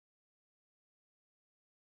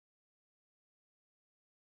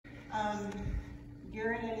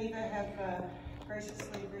Garen and Eva have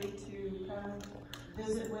graciously agreed to come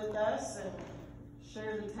visit with us and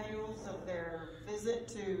share the tales of their visit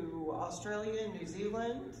to Australia and New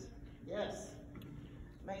Zealand. Yes,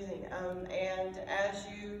 amazing. And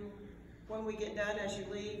when we get done, as you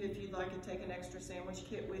leave, if you'd like to take an extra sandwich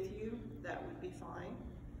kit with you, that would be fine.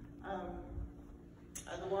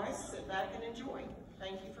 Otherwise, sit back and enjoy.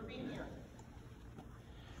 Thank you for being here.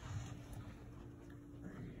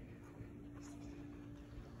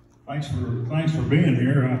 Thanks for being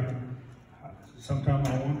here. Sometimes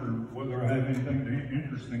I wonder whether I have anything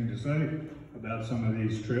interesting to say about some of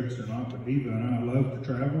these trips or not, but Eva and I love to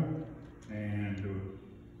travel, and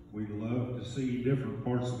we love to see different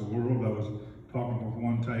parts of the world. I was talking with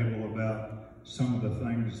one table about some of the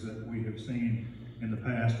things that we have seen in the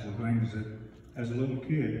past, were things that, as a little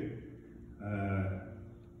kid, 5th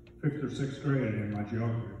or 6th grade in my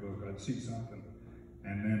geography book, I'd see something,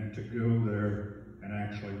 and then to go there and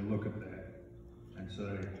actually look at that and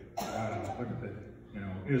say, wow, look at that. You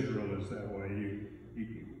know, Israel is that way.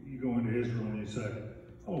 You go into Israel and you say,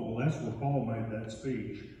 oh, well, that's where Paul made that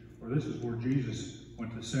speech, or this is where Jesus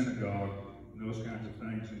went to synagogue, and those kinds of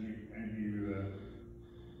things, and you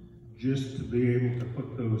just to be able to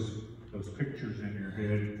put those pictures in your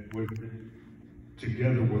head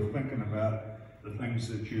together with thinking about the things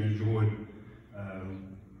that you enjoyed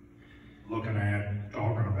looking at,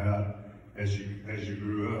 talking about as you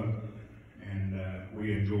grew up, and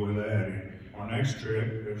we enjoy that. And our next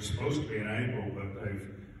trip, it was supposed to be in April, but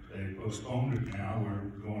they postponed it now. We're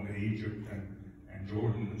going to Egypt and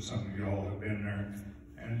Jordan. Some of y'all have been there,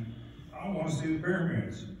 and I want to see the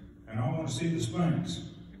pyramids, and I want to see the Sphinx.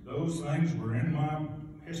 Those things were in my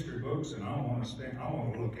history books, and I want to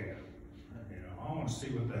look at them. You know, I want to see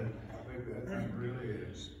how big that thing really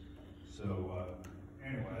is. So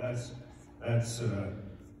anyway, that's a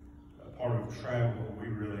part of travel that we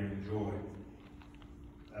really enjoy.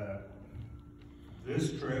 This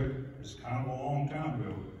trip is kind of a long time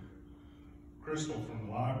ago. Crystal from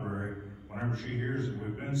the library, whenever she hears that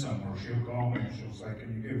we've been somewhere, she'll call me and she'll say,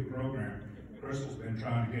 can you give a program? Crystal's been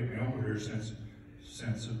trying to get me over here since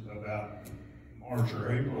about March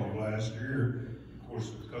or April of last year. Of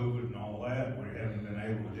course, with COVID and all that, we haven't been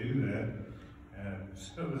able to do that.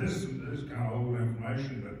 So this is kind of old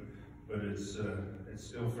information, but it's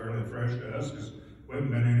still fairly fresh to us because we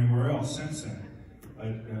haven't been anywhere else since then.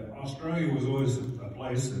 But Australia was always a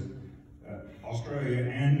place that Australia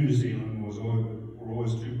and New Zealand were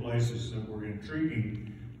always two places that were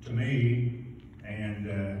intriguing to me, and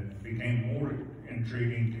became more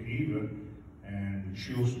intriguing to Eva, and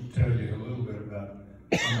she'll tell you a little bit about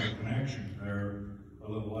some of the connections there a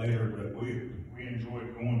little later. But we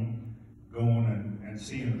enjoyed going and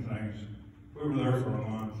seeing the things. We were there for a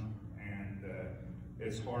month, and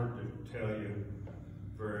it's hard to tell you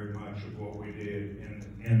very much of what we did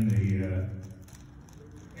in the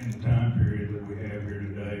time period that we have here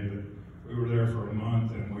today. But we were there for a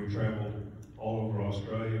month, and we traveled all over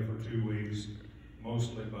Australia for 2 weeks,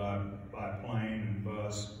 mostly by plane and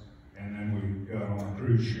bus, and then we got on a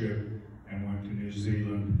cruise ship and went to New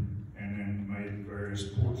Zealand, and then made various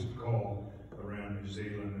ports of call around New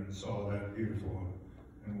Zealand and saw that beautiful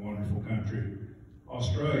and wonderful country.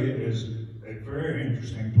 Australia is a very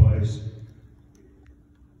interesting place.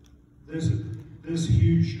 This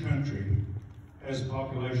huge country has a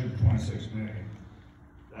population of 26 million.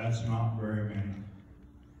 That's not very many.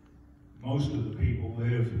 Most of the people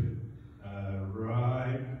live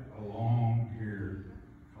right along here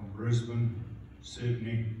from Brisbane,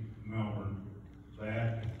 Sydney, Melbourne.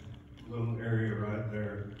 That little area right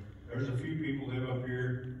there. There's a few people live up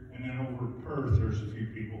here, and then over at Perth, there's a few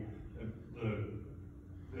people.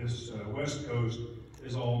 This west coast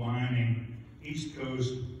is all mining. East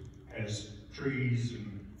coast has trees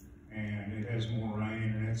and it has more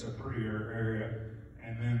rain, and it's a prettier area.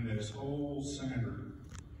 And then this whole center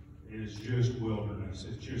is just wilderness.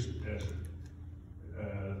 It's just desert.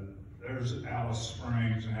 There's Alice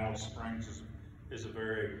Springs, and Alice Springs is a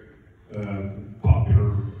very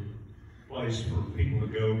popular place for people to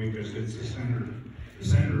go because it's the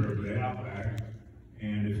center of the outback.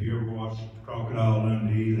 And if you ever watched Crocodile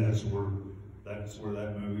Dundee, that's where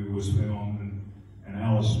that movie was filmed. And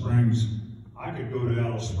Alice Springs, I could go to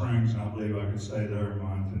Alice Springs, and I believe I could stay there a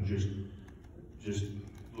month and just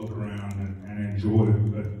look around and enjoy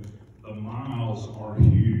it. But the miles are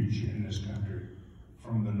huge in this country.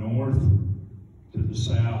 From the north to the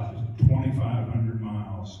south, 2,500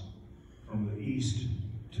 miles. From the east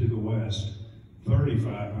to the west,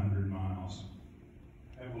 3,500 miles.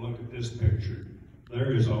 Have a look at this picture.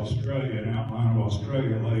 There is Australia, an outline of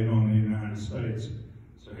Australia laid on the United States.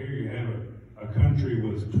 So here you have a country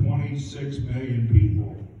with 26 million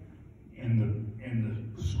people in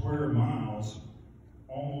the square miles,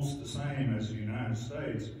 almost the same as the United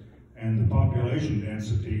States, and the population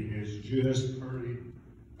density is just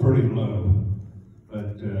pretty low.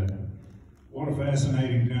 But what a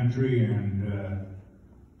fascinating country, and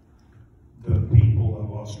the people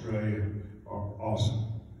of Australia are awesome.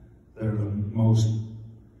 They're the most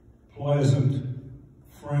pleasant,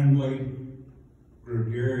 friendly,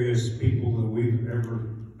 gregarious people that we've ever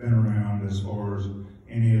been around as far as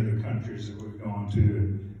any of the countries that we've gone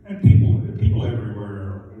to. And people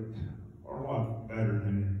everywhere are a lot better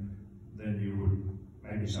than you would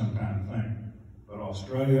maybe sometimes think. But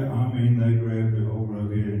Australia, I mean, they grabbed a hold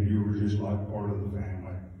of you and you were just like part of the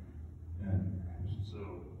family. And so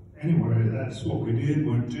anyway, that's what we did.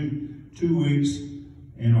 Went 2 weeks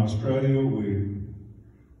in Australia. We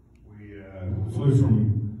flew from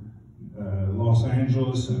Los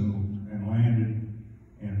Angeles and landed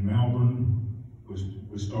in Melbourne.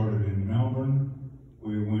 We started in Melbourne.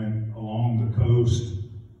 We went along the coast,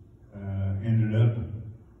 ended up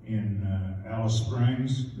in Alice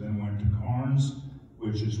Springs, then went to Cairns,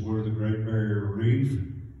 which is where the Great Barrier Reef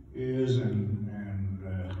is, and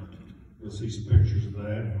you'll see some pictures of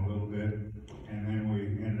that in a little bit. And then we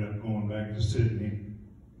ended up going back to Sydney,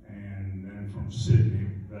 and then from Sydney,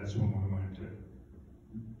 that's when we went to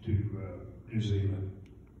New Zealand.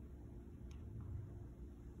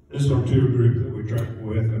 This is our tour group that we travel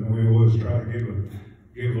with, and we always try to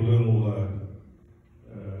give a little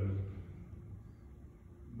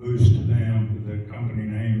boost to them. The company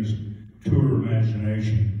name is Tour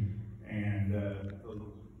Imagination, and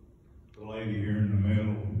the lady here in the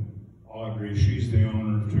middle, Audrey, she's the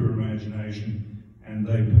owner of Tour Imagination, and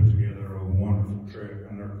they put together a wonderful trip,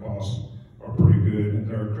 and their costs are pretty good. And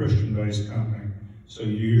they're a Christian-based company, so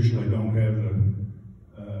you usually don't have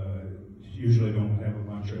a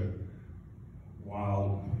bunch of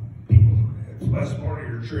wild people. That's part of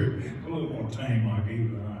your trip. A little more tame, like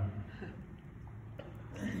Eve and I.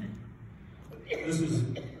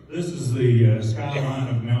 This is the skyline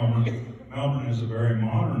of Melbourne. Melbourne is a very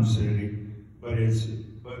modern city, but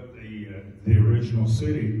the original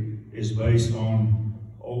city is based on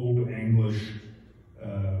Old English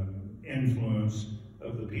influence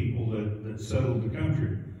of the people that settled the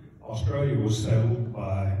country. Australia was settled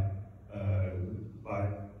by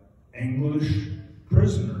English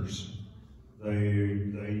prisoners.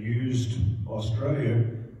 They used Australia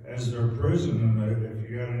as their prison, and if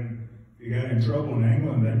you got in trouble in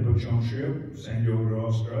England, they'd put you on a ship, send you over to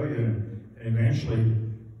Australia, and eventually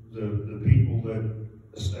the people that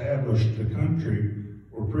established the country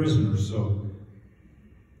were prisoners. So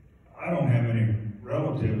I don't have any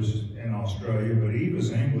relatives in Australia, but Eve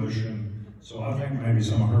is English, and so I think maybe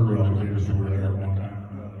some of her relatives were there at one time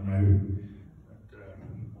or another, maybe.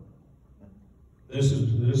 This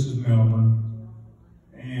is Melbourne,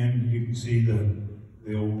 and you can see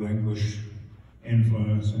the old English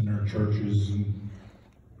influence in their churches. And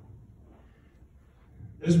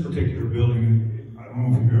this particular building, I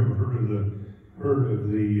don't know if you've ever heard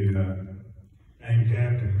of the name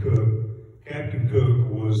Captain Cook. Captain Cook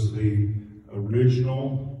was the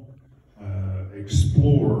original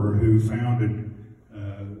explorer who found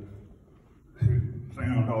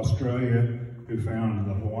Australia, who found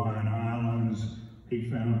the Hawaiian Islands. He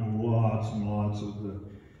found lots and lots of the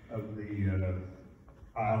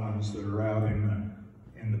islands that are out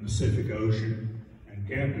in the Pacific Ocean. And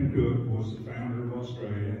Captain Cook was the founder of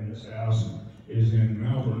Australia, and this house is in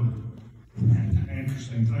Melbourne. And the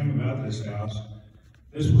interesting thing about this house,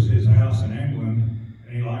 this was his house in England,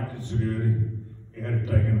 and he liked it so good, he had it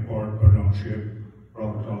taken apart, put it on a ship,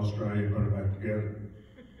 brought it to Australia, put it back together.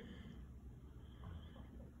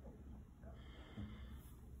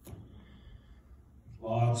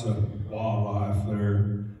 Lots of wildlife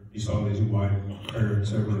there. You saw these white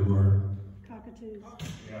parrots everywhere. Cockatoos.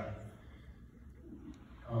 Yeah.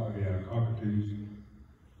 Oh yeah, cockatoos.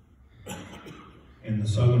 In the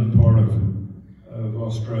southern part of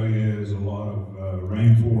Australia is a lot of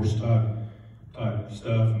rainforest type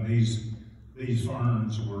stuff, and these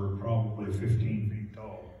ferns were probably 15 feet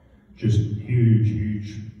tall. Just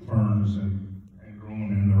huge ferns and growing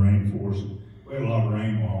in the rainforest. We had a lot of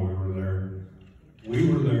rain while we were there. We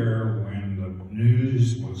were there when the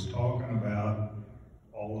news was talking about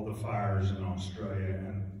all of the fires in Australia,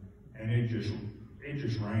 and it just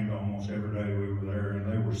rained almost every day we were there, and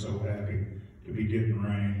they were so happy to be getting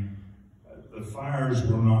rain. The fires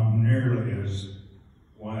were not nearly as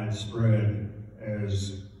widespread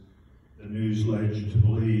as the news led you to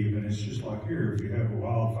believe, and it's just like here, if you have a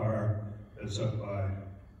wildfire that's up by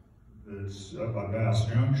that's up by Dallas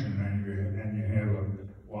Junction, and you have a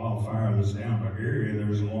wildfire that's down by Gary.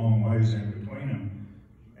 There's a long ways in between them,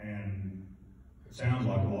 and it sounds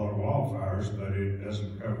like a lot of wildfires, but it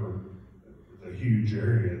doesn't cover the huge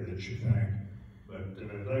area that you think. But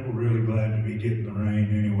they were really glad to be getting the rain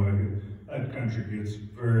anyway. That country gets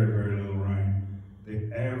very, very little rain.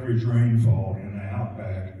 The average rainfall in the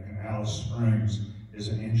outback in Alice Springs is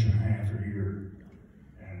 1.5 inches a year,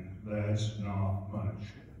 and that's not much.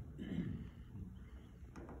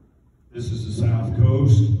 This is the South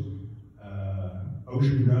Coast.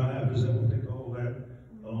 Ocean Drive, is that what they call that?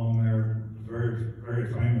 Along there, very,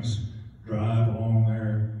 very famous drive along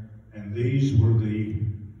there. And these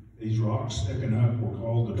rocks sticking up were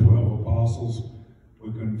called the 12 Apostles.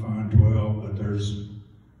 We couldn't find 12,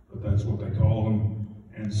 but that's what they called them.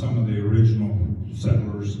 And some of the original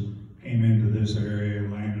settlers came into this area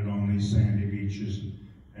and landed on these sandy beaches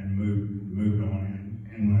and moved on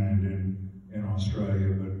inland in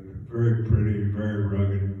Australia. But very pretty, very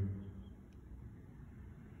rugged.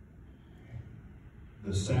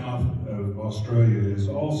 The south of Australia is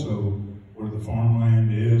also where the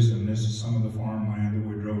farmland is, and this is some of the farmland that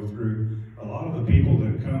we drove through. A lot of the people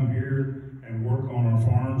that come here and work on our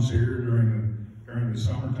farms here during the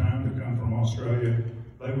summertime that come from Australia,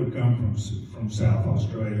 they would come from South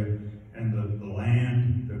Australia, and the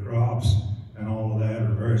land, the crops, and all of that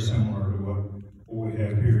are very similar to what we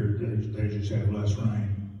have here. They just have less rain.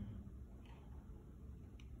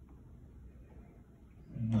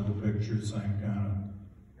 Another picture, same kind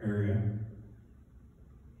of area.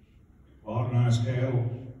 A lot of nice cattle,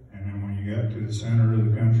 and then when you got to the center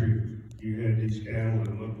of the country, you had these cattle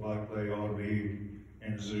that looked like they ought to be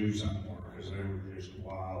in a zoo somewhere because they were just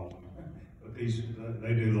wild. But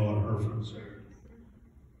they did a lot of Herefords there.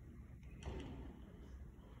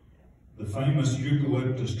 The famous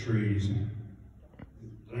eucalyptus trees.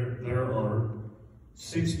 There are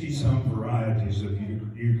 60-some varieties of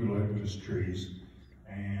eucalyptus trees,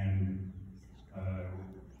 and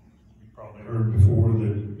you probably heard before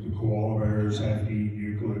that the koala bears have to eat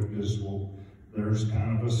eucalyptus. Well, there's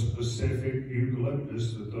kind of a specific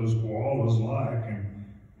eucalyptus that those koalas like,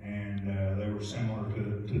 and they were similar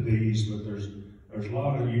to these, but there's a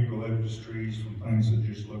lot of eucalyptus trees, from things that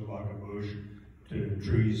just look like a bush to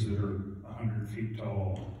trees that are 100 feet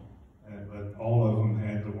tall. But all of them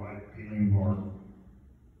had the white peeling bark.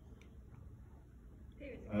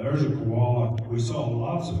 There's a koala. We saw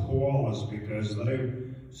lots of koalas because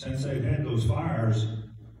since they've had those fires,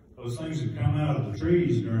 those things had come out of the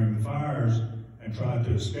trees during the fires and tried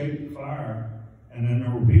to escape the fire, and then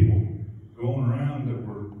there were people going around that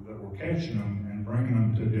were catching them and bringing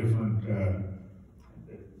them to different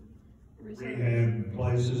rehab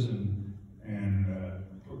places,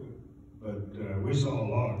 but we saw a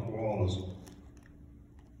lot of koalas.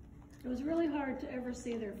 It was really hard to ever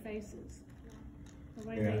see their faces, the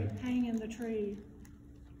way they hang in the tree.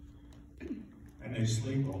 And they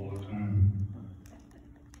sleep all the time.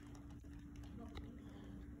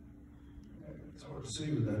 It's hard to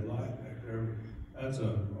see with that light back there. That's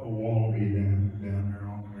a wallaby down there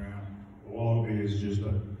on the ground. A wallaby is just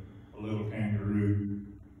a little kangaroo.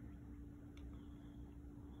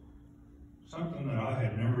 Something that I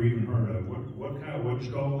had never even heard of. What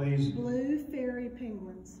you call these? Blue fairy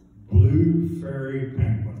penguins. Blue fairy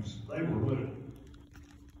penguins. They were little,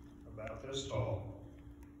 about this tall.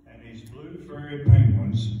 And these blue fairy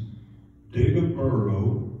penguins dig a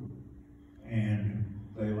burrow, and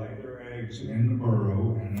they lay their eggs in the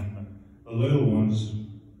burrow, and then the little ones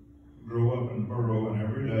grow up in the burrow, and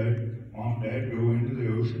every day mom and dad go into the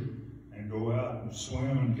ocean and go out and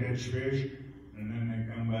swim and catch fish, and then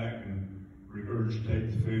they come back and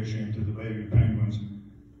regurgitate the fish into the baby penguins.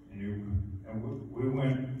 And we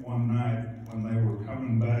went one night when they were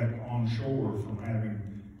coming back on shore from having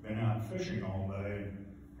been out fishing all day,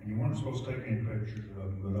 and you weren't supposed to take any pictures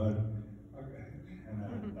of them, but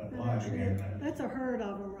I lied again. That's a herd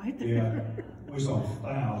of them right there. Yeah, we saw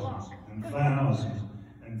thousands and thousands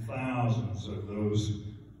and thousands of those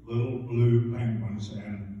little blue penguins,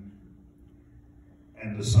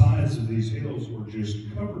 and the sides of these hills were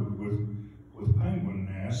just covered with penguin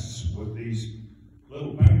nests, with these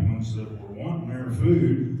little penguins that were wanting their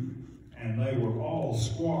food, and they were all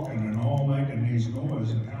squawking and all making these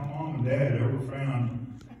noises. And how mom and dad ever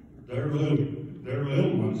found their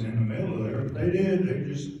little ones in the middle of there? They did.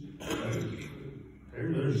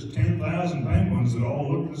 There's 10,000 penguins that all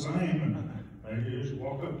look the same, and they just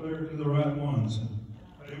walk up there to the right ones.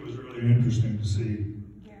 But it was really interesting to see.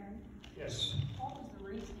 Garen? Yes. What was the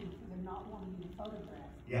reason for them not wanting you to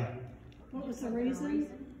photograph? Yeah. What was the reason?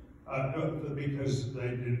 Because they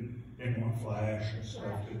didn't want flash and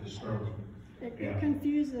stuff to disturb them. It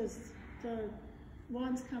confuses the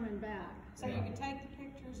ones coming back. So you could take the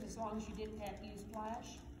pictures as long as you didn't have to use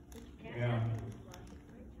flash? Yeah.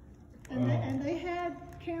 And they had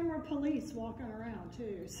camera police walking around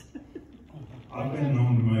too. I've been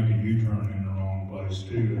known to make a U-turn in the wrong place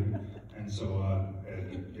too, and so I had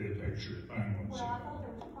to get a picture of penguins. Well, I thought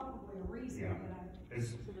there was probably a reason, Yeah. but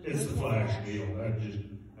It's the flash deal, that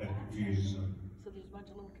confuses them. So there's a bunch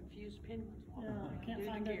of little confused penguins walking Yeah, around. can't Dude,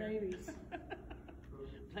 find their Garen. babies.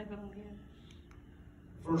 Blame it on him.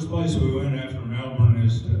 First place we went after Melbourne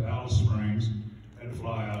is to Alice Springs. Had to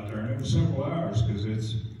fly out there, and it was several hours because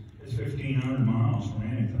it's 1,500 miles from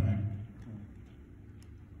anything.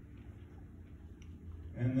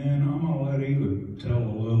 And then I'm gonna let Eva tell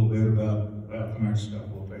a little bit about the next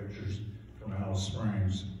couple of pictures from Alice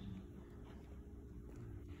Springs.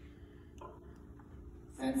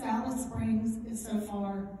 Since Alice Springs is so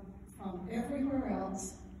far from everywhere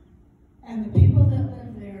else, and the people that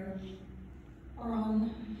live there are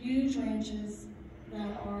on huge ranches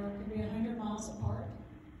that could be 100 miles apart,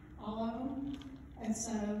 all of them. And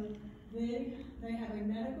so they have a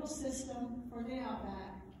medical system for the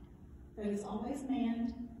outback that is always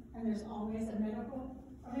manned, and there's always a medical,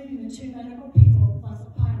 or maybe even 2 medical people plus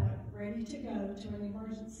a pilot ready to go to an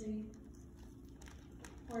emergency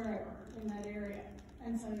wherever in that area.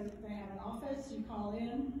 And so they have an office, you call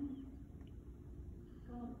in.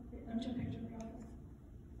 Don't you picture the office?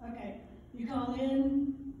 Okay, you call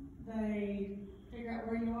in, they figure out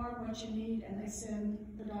where you are, what you need, and they send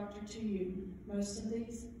the doctor to you. Most of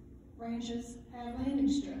these ranches have landing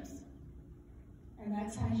strips. And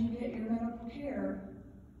that's how you get your medical care.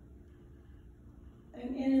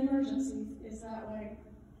 And in emergencies, it's that way.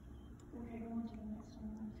 Okay, go on to the next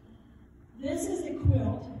one. This is a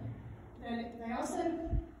quilt. They also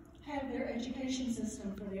have their education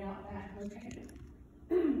system for the outback located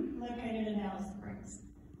in Alice Springs.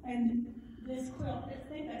 And this quilt,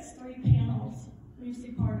 I think that's 3 panels. You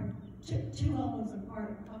see part of, 2 elbows and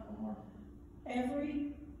part of a couple more.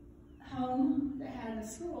 Every home that had a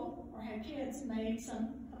school or had kids made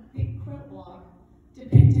a big quilt block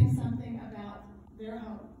depicting something about their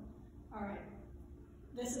home. All right,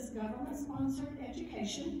 this is government-sponsored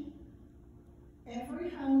education. Every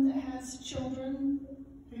home that has children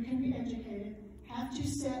who can be educated have to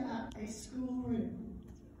set up a school room.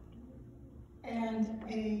 And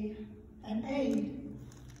an aide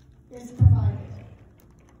is provided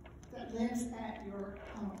that lives at your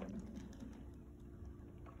home.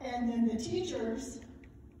 And then the teachers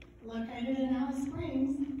located in Alice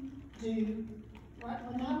Springs do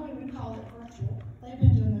what now we would call it virtual. They've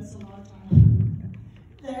been doing this a long time.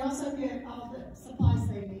 They also get all the supplies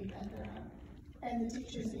they need at their home. And the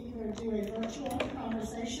teachers either do a virtual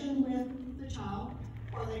conversation with the child,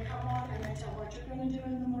 or they come on and they tell what you're going to do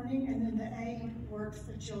in the morning, and then the aide works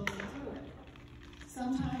the children through it.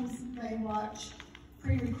 Sometimes they watch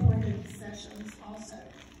pre-recorded sessions also.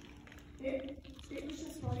 It was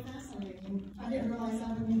just really fascinating. I didn't realize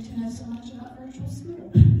I would need to know so much about virtual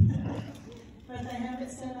school. But they have it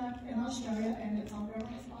set up in Australia, and it's all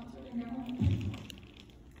government sponsored and government paid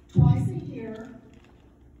for. Twice a year,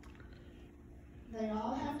 they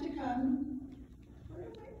all have to come.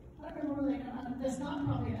 I don't remember where they come. That's not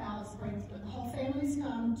probably at Alice Springs, but the whole families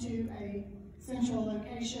come to a central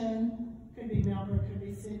location. Could be Melbourne, could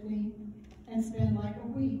be Sydney, and spend like a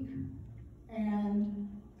week. And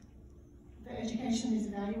the education is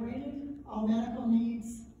evaluated. All medical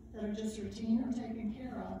needs that are just routine are taken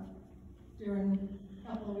care of during a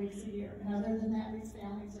couple of weeks a year. And other than that, these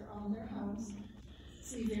families are on their homes,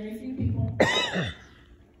 see very few people.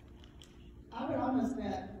 I would almost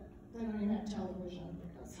bet they don't even have television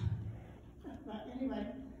because, but anyway,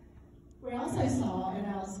 we also saw in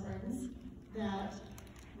Alice Springs that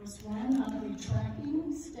was one of the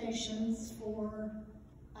tracking stations for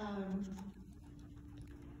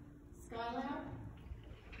Skylab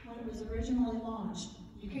when it was originally launched.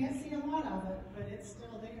 You can't see a lot of it, but it's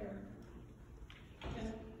still there.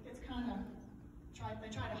 It's kind of, they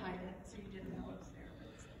try to hide it so you didn't know it was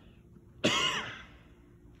there.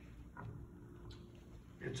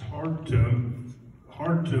 It's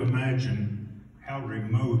hard to imagine how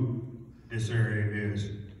remote this area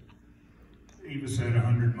is. Eva said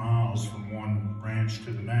 100 miles from one ranch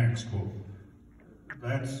to the next. Well,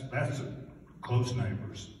 that's close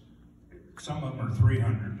neighbors. Some of them are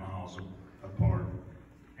 300 miles apart.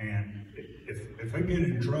 And if they get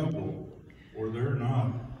in trouble, or they're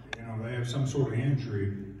not, they have some sort of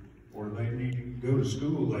injury, or they need to go to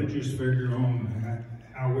school, they just figure on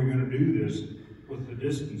how we're going to do this with the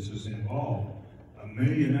distances involved.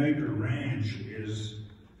 1-million-acre ranch is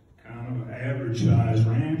kind of an average-sized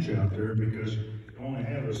ranch out there because you only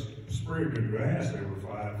have a sprig of grass every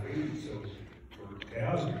 5 feet. So for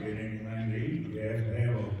cows to get anything to eat, you have to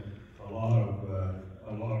have a lot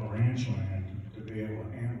of ranch land to be able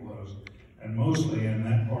to handle those. And mostly in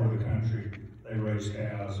that part of the country, they raise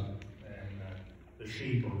cows, and the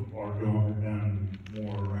sheep are done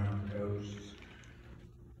more around the coasts.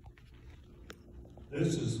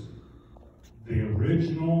 This is the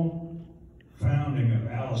original founding of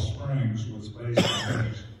Alice Springs was based on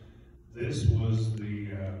this. This was the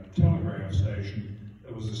telegraph station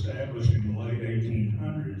that was established in the late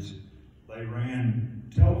 1800s. They ran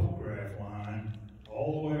telegraph line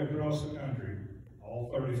all the way across the country, all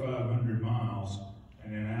 3,500 miles,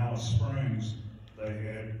 and in Alice Springs, they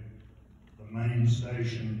had the main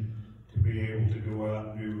station to be able to go out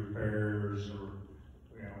and do repairs or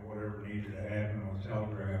whatever needed to happen with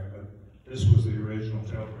telegraph. But this was the original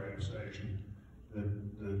telegraph station that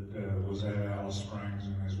was at Alice Springs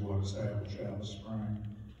and is what established Alice Springs.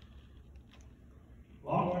 A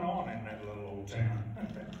lot went on in that little old town.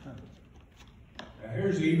 Now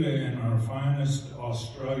here's Eva in our finest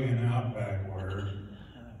Australian outback where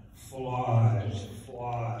flies.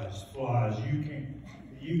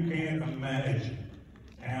 You can't imagine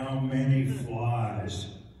how many flies.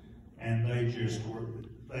 And they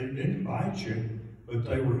didn't bite you, but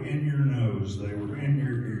they were in your nose, they were in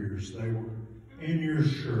your ears, they were in your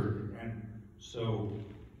shirt. And so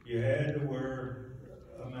you had to wear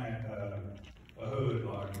a hood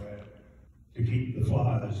like that to keep the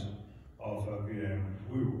flies off of you. And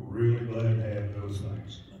we were really glad to have those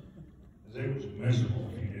things, because it was miserable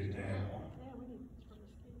if you didn't have one.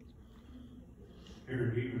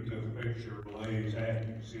 Here, he even took a picture of the lady's hat.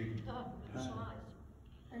 You can see.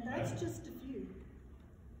 And that's just a few.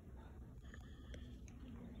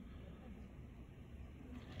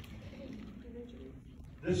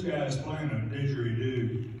 This guy's playing a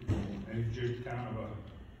didgeridoo. It's just kind of a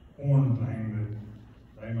horn thing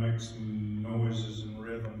that they make some noises and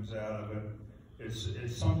rhythms out of it.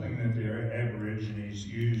 It's something that the Aborigines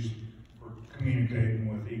used for communicating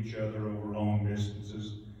with each other over long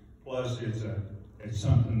distances. Plus, it's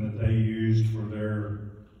something that they used for their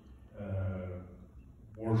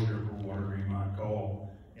worship, or whatever you might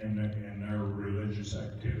call, in their religious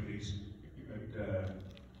activities.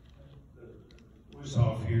 But we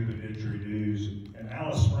saw a few of the didgeridoos. In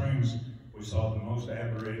Alice Springs, we saw the most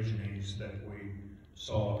Aborigines that we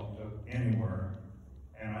saw anywhere.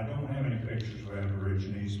 And I don't have any pictures of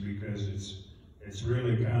Aborigines because it's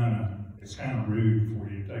really kind of rude for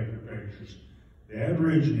you to take their pictures. The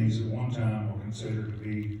Aborigines at one time were considered to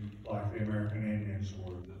be like the American Indians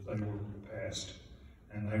were, that they were the pest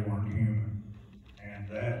and they weren't human. And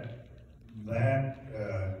that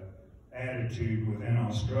attitude within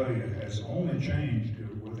Australia has only changed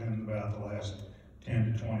within about the last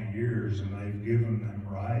 10 to 20 years, and they've given them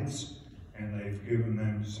rights, and they've given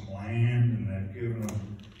them some land, and they've given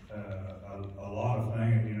them a lot of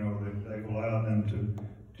things, that they've allowed them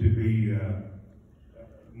to be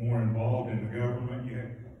more involved in the government.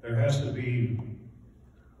 There has to be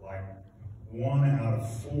like 1 out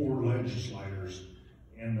of 4 legislators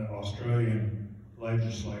in the Australian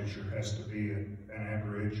legislature has to be an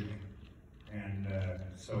Aborigine. And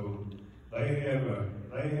so they have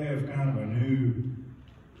kind of a new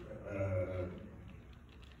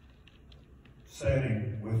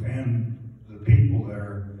setting within the people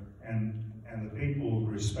there, and the people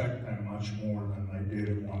respect them much more than they did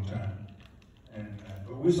at one time. And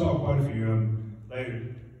but we saw quite a few of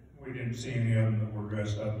them. We didn't see any of them that were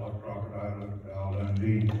dressed up like Crocodile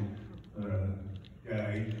Dundee,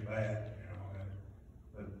 guy eating the bat,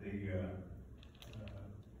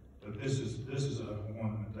 but this is a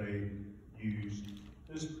one that they used.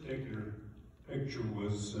 This particular picture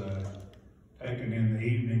was taken in the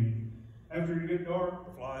evening. After it get dark,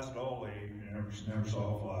 the flies at all they eat. You never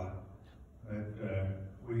saw a fly. But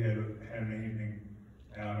we had an evening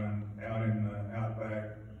out in the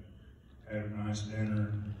outback. Had a nice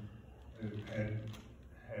dinner. It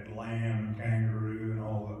had lamb and kangaroo and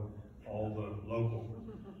all the local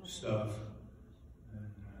stuff. And,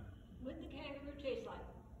 what did the kangaroo taste like?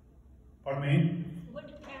 Pardon me? What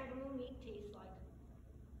did kangaroo meat taste like?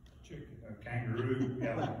 Chicken, kangaroo,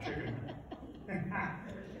 yeah, like chicken.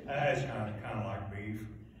 It's kind of like beef.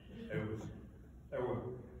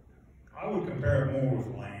 I would compare it more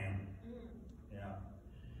with lamb. Yeah.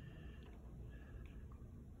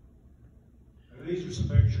 Now, these are some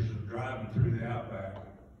pictures of driving through the outback,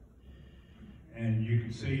 and you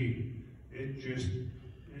can see it's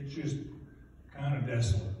just kind of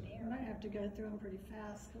desolate. You might have to go through them pretty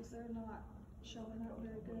fast because they're not showing up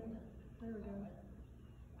very good. There we go.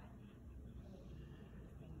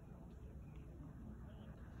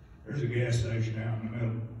 There's a gas station out in the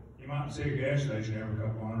middle. You might see a gas station every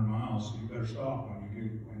couple 100 miles, so you better stop when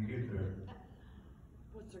you get there.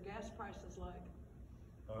 What's their gas prices like?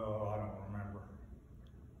 Oh, I don't remember.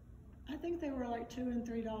 I think they were like $2 and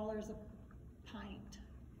 $3 a pint.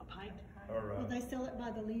 A pint? Or, Well, they sell it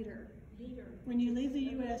by the liter. Liter. When you leave the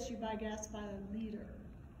U.S., you buy gas by the liter.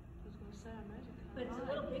 I was gonna say, I imagine. But it's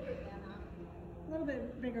a little bigger than a. A little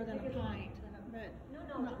bit bigger than a pint, but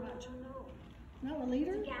No, not much. no. No, a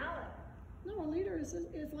liter? It's a gallon. No, a liter is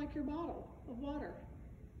like your bottle of water.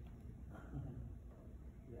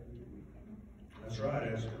 that's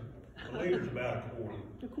right, Esther. A liter's about a quart.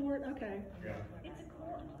 A quart, okay. Yeah. It's a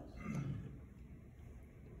quart.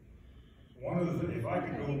 One of the, if I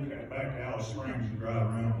could go back to Alice Springs and drive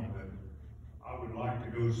around a little bit, I would like to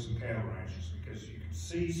go to some cattle ranches because you can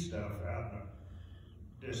see stuff out in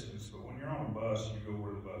the distance, but when you're on a bus, you go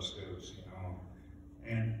where the bus goes, you know.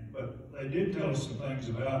 But they did tell us some things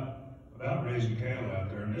about raising cattle out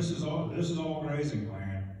there, and this is all grazing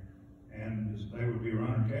land, and they would be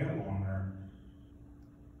running cattle on there.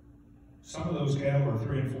 Some of those cattle are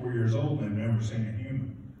 3 and 4 years old and they've never seen a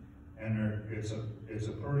human, and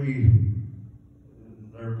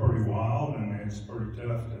they're pretty wild, and it's pretty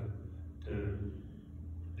tough to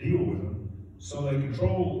deal with them. So they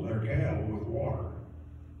control their cattle with water,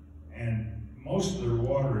 and most of their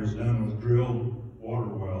water is done with drilled water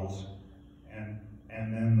wells,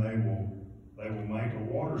 and then they will make a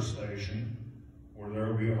water station where there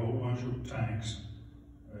will be a whole bunch of tanks.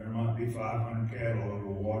 There might be 500 cattle that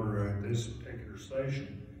will water at this particular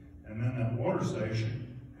station, and then that water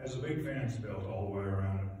station has a big fence built all the way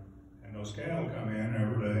around it. And those cattle come in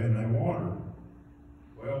every day and they water.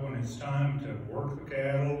 Well, when it's time to work the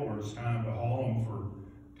cattle, or it's time to haul them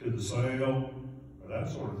to the sale, or that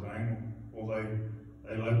sort of thing, well, they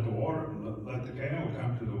let the cattle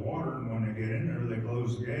come to the water, and when they get in there, they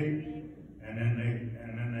close the gate, and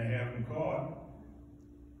then they have them caught.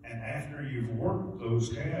 And after you've worked those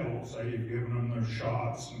cattle, say you've given them their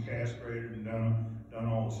shots and castrated and done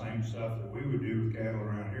all the same stuff that we would do with cattle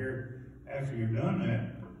around here, after you've done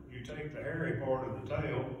that, you take the hairy part of the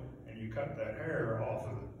tail and you cut that hair off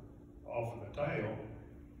of the tail,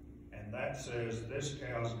 and that says this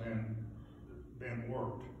cow's been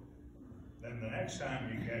worked. Then the next time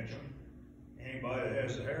you catch them, anybody that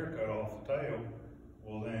has the hair cut off the tail,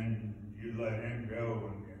 well, then you let him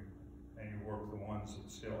go and you work the ones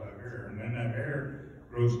that still have hair, and then that hair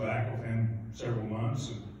grows back within several months,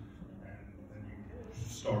 and you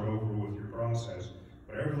start over with your process.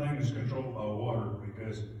 But everything is controlled by water,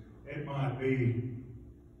 because it might be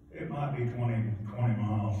 20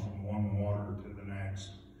 miles from one water to the next.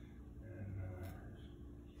 And,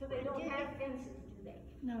 So they don't have fences, do they?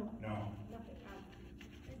 No. no. Nothing.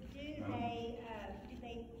 Do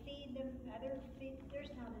they feed them other food? There's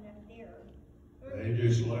not enough there. They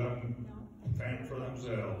just let them fend for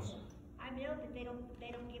themselves. I know, but they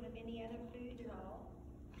don't give them any other food at all.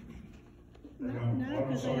 No,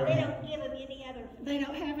 because They don't give them any other food. they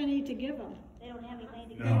don't have any to give them. They don't have anything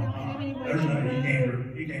to give They don't them. have any way There's no,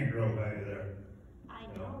 to you can't grow hay there. I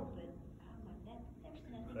know, but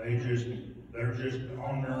there's nothing. They're just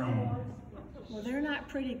on their own. Well, they're not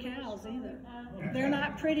pretty cows either. Uh, They're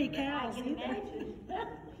not pretty I cows can either. imagine.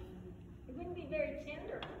 It wouldn't be very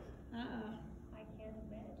tender. I can't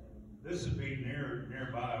imagine. This would be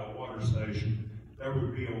nearby a water station. There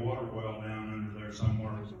would be a water well down under there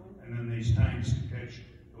somewhere, and then these tanks to catch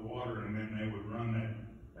the water, and then they would run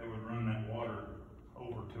that water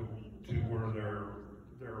over to where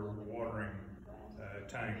their watering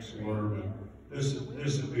tanks were. But this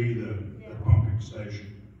would be the pumping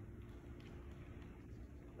station.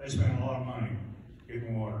 They spend a lot of money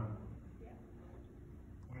getting water.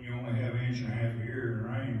 When you only have an inch and a half a year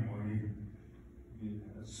in rain, well,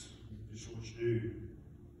 that's just what you do.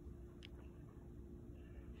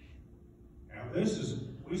 Now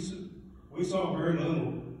we saw very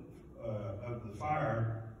little of the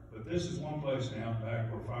fire, but this is one place now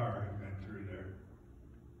back where fire had been through there.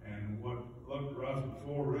 And what looked rough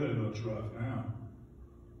before really looks rough now.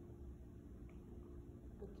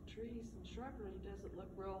 But the trees and shrubbery doesn't look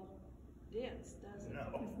real dense, does it?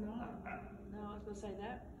 No. It's not. No, I was gonna say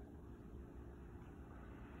that.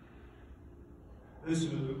 This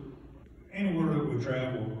is anywhere that we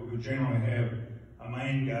travel, we generally have a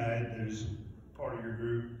main guide that is part of your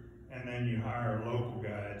group, and then you hire local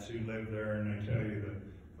guides who live there, and they tell you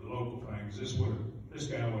the local things. This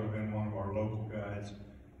guy would have been one of our local guides,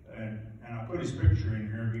 and I put his picture in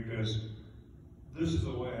here because this is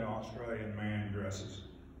the way an Australian man dresses,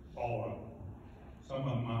 all of them. Some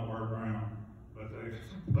of them might wear brown,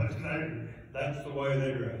 that's the way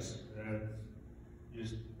they dress. That's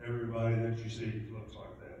just everybody that you see looks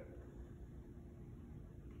like that.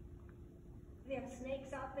 They have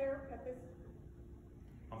snakes out there at this.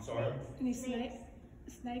 I'm sorry? Any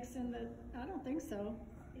snakes in the, I don't think so.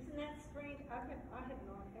 Isn't that strange? I have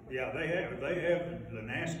not ever. Yeah, they have the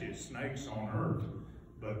nastiest snakes on earth,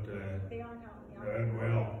 but, They aren't out in the yard.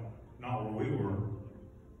 well, not where we were.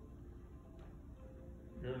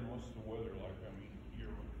 Garen, what's the weather like? I mean,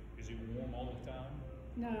 is it warm all the time?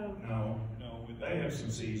 No. No, No, they have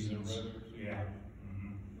some seasons. The weather. Yeah.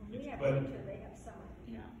 Mhm. We have But- winter, they have summer.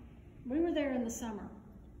 Yeah. We were there in the summer.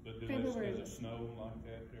 But February. does it snow like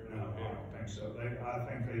that there? No, I don't think so. I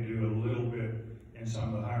think they do a little bit in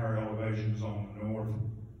some of the higher elevations on the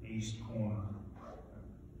northeast corner.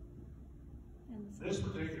 This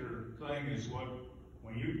particular thing is what,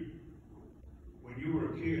 when you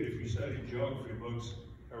were a kid, if you studied geography books,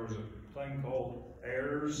 there was a thing called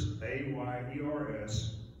Ayers,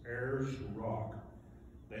 A-Y-E-R-S, Ayers Rock.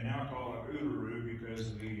 They now call it Uluru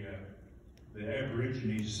because the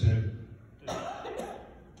Aborigines said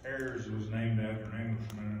Ayers was named after an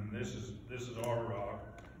Englishman, and this is our rock,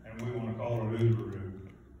 and we want to call it Uluru.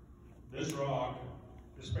 This rock,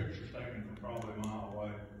 this picture's taken from probably a mile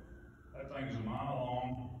away. That thing's a mile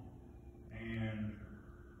long and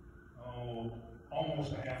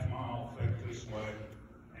almost a half mile thick this way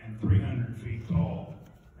and 300 feet tall,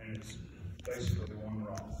 and it's basically one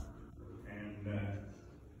rock. And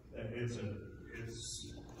it's a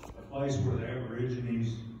place where the Aborigines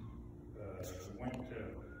went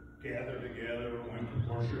to gather together, went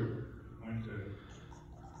to worship, went to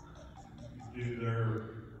do their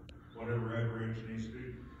whatever Aborigines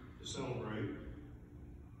do to celebrate.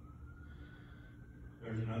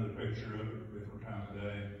 There's another picture of it, different time of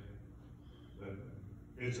day. But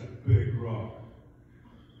it's a big rock.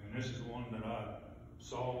 And this is one that I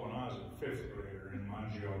saw when I was a 5th grader in my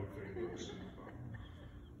geography books.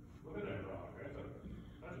 Look at that rock.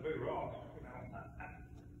 That's a big rock. You know?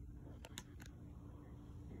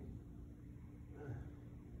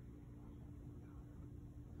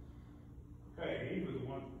 Okay,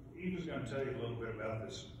 he was going to tell you a little bit about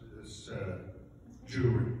this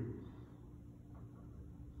jewelry.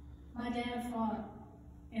 My dad fought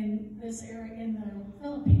in this area in the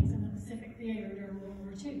Philippines in the Pacific Theater during World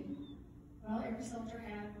War II. Well, every soldier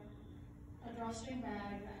had a drawstring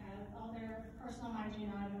bag that had all their personal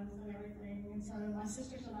hygiene items and everything. And so my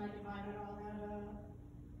sisters and I divided all that up.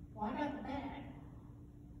 Well, I got the bag.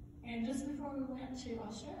 And just before we went to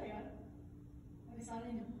Australia, I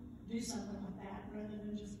decided to do something with that rather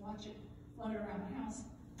than just watch it float around the house.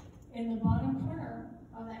 In the bottom corner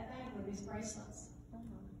of that bag were these bracelets.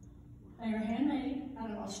 They are handmade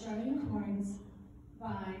out of Australian coins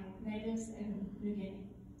by natives in New Guinea.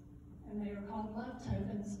 And they are called love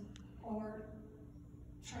tokens or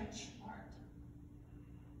trench art.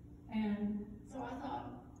 And so I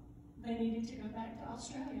thought they needed to go back to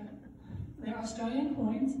Australia. They're Australian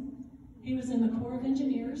coins. He was in the Corps of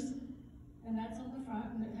Engineers, and that's on the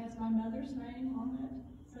front, and it has my mother's name on it.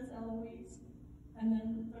 It says Eloise. And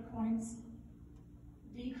then the coins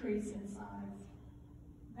decrease in size.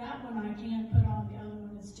 That one I can put on, the other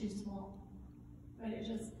one is too small. But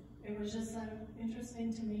it was just so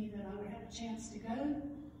interesting to me that I would have a chance to go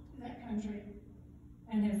to that country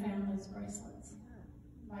and have found those bracelets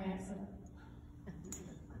by accident.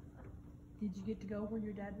 Did you get to go where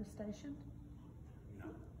your dad was stationed?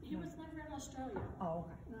 He was never in Australia. Oh,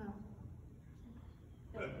 okay.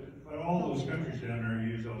 No. But all those countries down there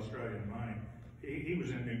use Australian money. He was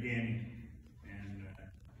in New Guinea,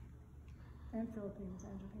 And Philippines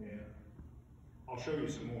and Japan. yeah. I'll show you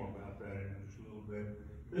some more about that in just a little bit.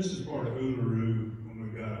 This is part of Uluru when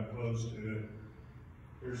we got up close to it.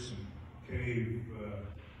 Here's some cave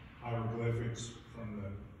hieroglyphics from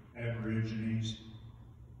the Aborigines.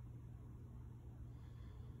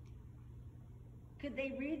 Could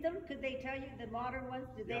they read them? Could they tell you the modern ones?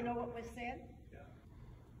 Did they know what was said? Yeah.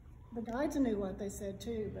 The guides knew what they said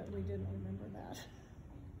too, but we didn't remember that.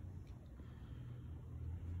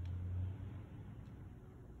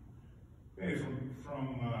 Okay,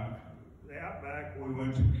 from the outback, we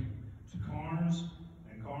went to Cairns,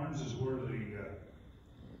 and Cairns is where the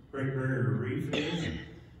Great Barrier Reef is,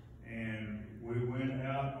 and we went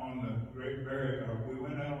out on the Great Barrier, we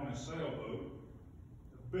went out on a sailboat,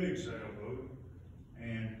 a big sailboat,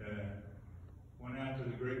 and went out to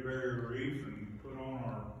the Great Barrier Reef and put on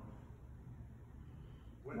our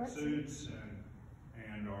wetsuits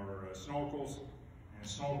and our snorkels, and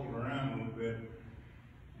snorkeled around a little bit.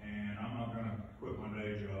 And I'm not going to quit my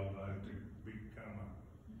day job to become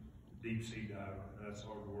a deep sea diver. That's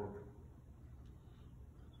hard work.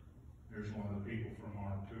 There's one of the people from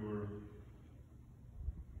our tour.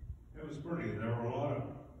 It was pretty. There were a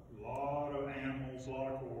lot of animals, a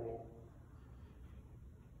lot of coral.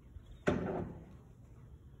 I'm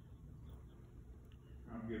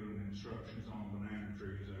giving instructions on banana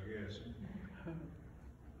trees, I guess.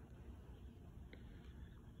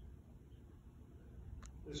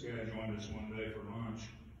 This guy joined us one day for lunch.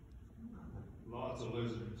 Lots of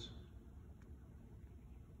lizards.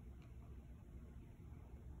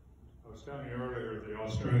 I was telling you earlier, the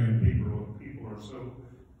Australian people are so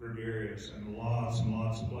gregarious, and lots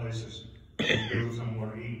of places. You go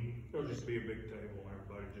somewhere to eat, there'll just be a big table,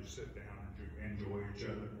 everybody just sit down and enjoy each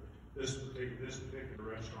other. This particular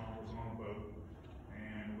restaurant was on a boat,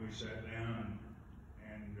 and we sat down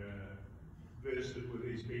and visited with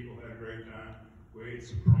these people, had a great time. We ate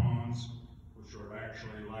some prawns, which are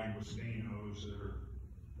actually langostinos that are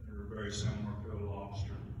very similar to a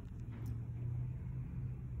lobster.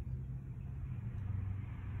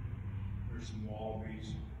 There's some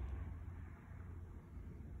wallabies.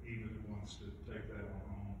 Eva wants to take that one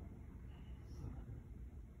home.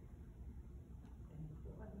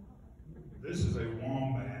 This is a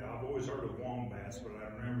wombat. I've always heard of wombats, but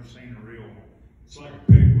I've never seen a real one. It's like a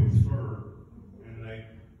pig with fur, and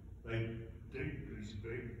they dig these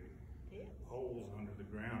big holes under the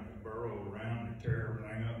ground. They burrow around and tear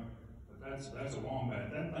everything up. But that's a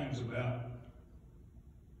wombat. That thing's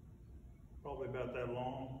probably about that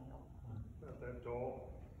long, about that tall.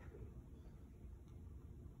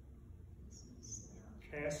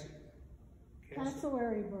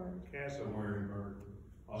 Cassowary bird. Cassowary bird.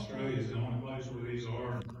 Australia is the only place where these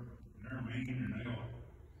are, and they're mean, and they'll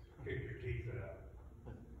kick your teeth out.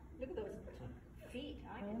 Look at those feet,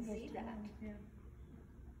 I can see that. Yeah.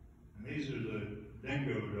 And these are the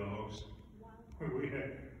dingo dogs.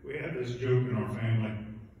 We had this joke in our family.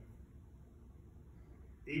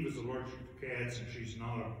 Eva's allergic to cats, and she's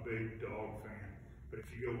not a big dog fan. But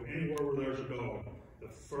if you go anywhere where there's a dog, the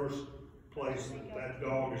first place that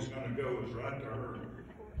dog is going to go is right to her.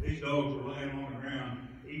 These dogs were laying on the ground.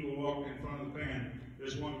 Eva walked in front of the pen.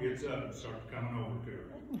 This one gets up and starts coming over to her.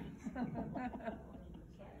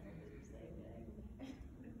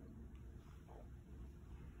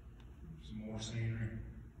 Some more scenery.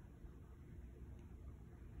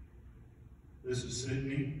 This is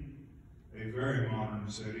Sydney, a very modern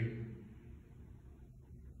city.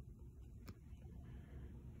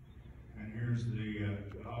 And here's the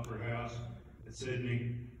Opera House at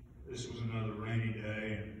Sydney. This was another rainy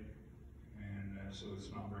day, and so it's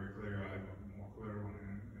not very clear. I have a more clear one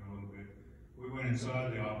in a little bit. We went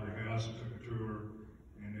inside the Opera House and took a tour,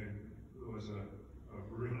 and it was a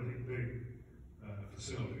really big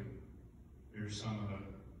facility. Here's some of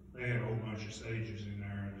they had a whole bunch of stages in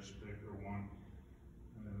there, and this particular one,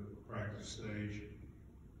 practice stage.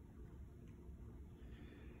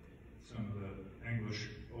 Some of the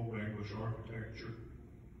old English architecture.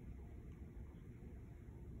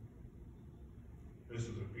 This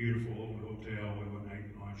was a beautiful old hotel. We went and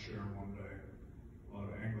ate lunch there one day. A lot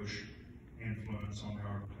of English influence on the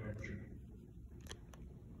architecture.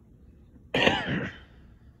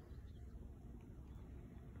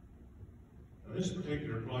 Now, this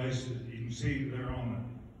particular place, you can see there on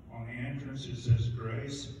the entrance, it says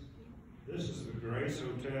Grace. This is the Grace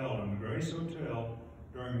Hotel, and the Grace Hotel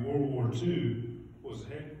during World War II was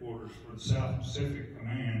headquarters for the South Pacific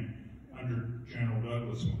Command under General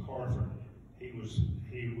Douglas MacArthur.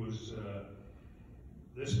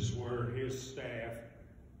 This is where his staff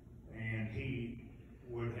and he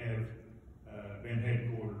would have been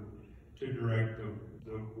headquartered to direct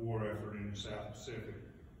the war effort in the South Pacific.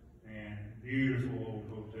 And beautiful old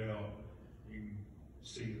hotel. You can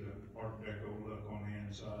see the Art Deco look on the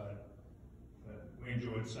inside. We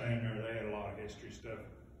enjoyed staying there. They had a lot of history stuff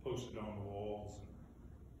posted on the walls.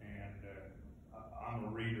 And I'm a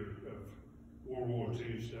reader of World War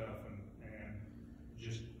II stuff, and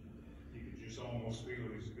just you could just almost feel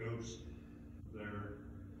these ghosts there.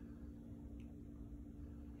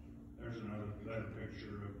 There's another better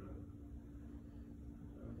picture of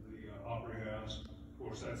the Opera House. Of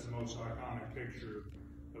course, that's the most iconic picture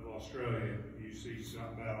of Australia. You see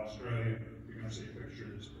something about Australia, you're going to see a picture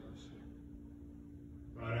of this place.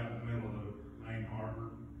 Right out in the middle of the main harbor.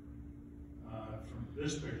 From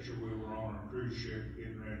this picture, we were on a cruise ship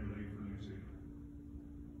getting ready to leave for New Zealand.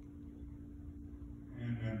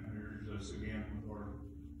 And then there's us again with our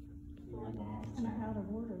war bombs. Kind of out of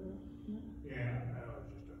order. Yeah, that was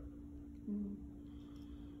just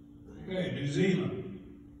Okay, New Zealand.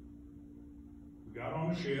 We got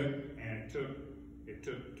on the ship, and it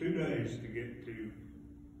took 2 days to get to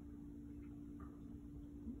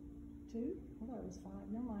 2? I thought it was 5,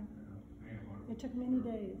 never mind. Anyway. It took many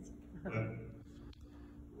days. But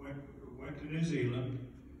went to New Zealand.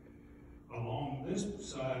 Along this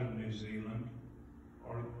side of New Zealand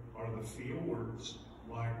are the fjords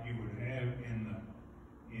like you would have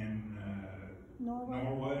in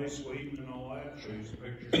Norway, Sweden, and all that. Show you some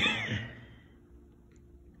pictures.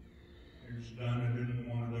 Here's done it in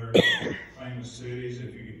one of their famous cities.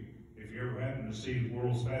 If you ever happen to see the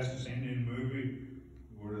world's fastest Indian movie,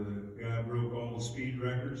 where the guy broke all the speed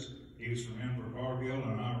records, he was from Invercargill,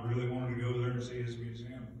 and I really wanted to go there and see his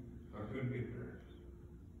museum. I couldn't get there.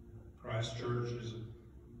 Christchurch is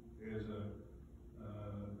a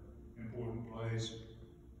important place.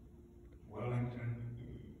 Wellington,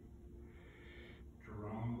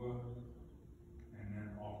 Taronga, and then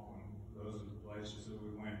Auckland. Those are the places that we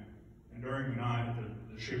went. And during the night,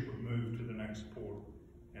 the ship would move to the next port,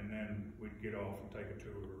 and then we'd get off and take a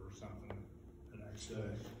tour or something the next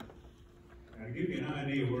day. Now, to give you an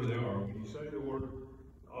idea where they are, when you say the word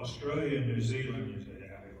Australia and New Zealand, you say,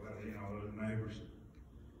 yeah, well, you know, those neighbors.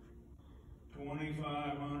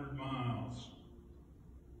 2,500 miles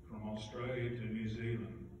from Australia to New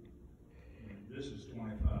Zealand. And this is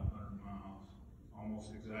 2,500 miles,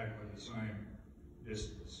 almost exactly the same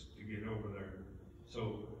distance to get over there.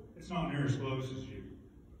 So it's not near as close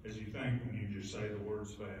as you think when you just say the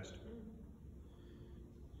words fast.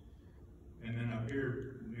 And then up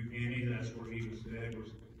here, New Guinea, that's where he was dead,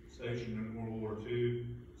 was stationed in World War II.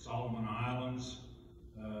 Solomon Islands,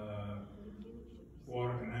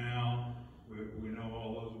 Guadalcanal, we know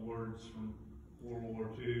all those words from World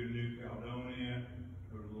War II. New Caledonia,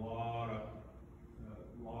 there was a lot of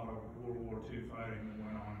World War II fighting that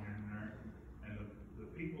went on in there. And the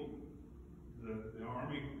people, the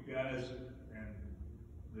Army guys and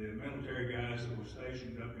the military guys that were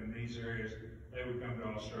stationed up in these areas, they would come to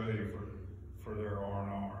Australia for their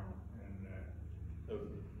R&R. And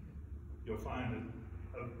you'll find that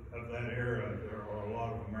of that era, there are a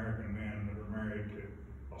lot of American men that are married to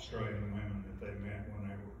Australian women that they met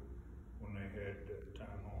when they had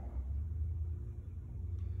time off.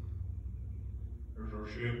 There's our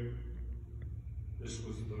ship. This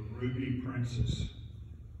was the Ruby Princess.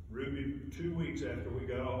 Ruby, 2 weeks after we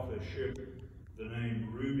got off the ship, the name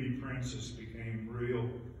Ruby Princess became real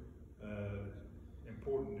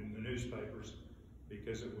important in the newspapers,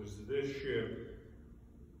 because it was this ship,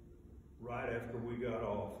 right after we got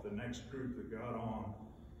off, the next group that got on,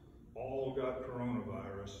 all got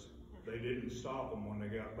coronavirus. They didn't stop them when they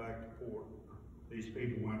got back to port. These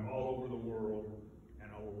people went all over the world,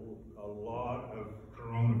 and a lot of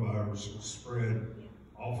coronavirus was spread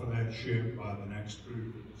off of that ship by the next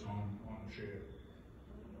group that was on the ship.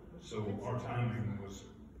 So our timing was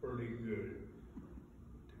pretty good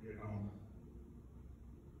to get home.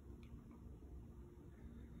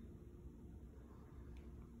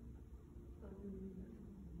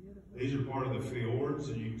 These are part of the fjords,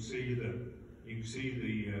 and you can see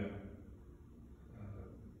the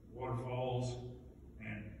waterfalls,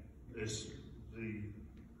 and the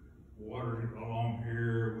water along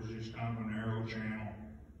here was just kind of a narrow channel,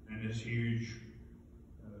 and this huge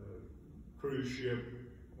cruise ship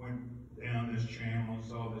went down this channel and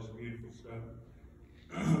saw this beautiful stuff.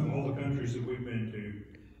 All the countries that we've been to,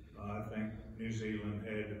 I think New Zealand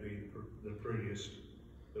had to be the prettiest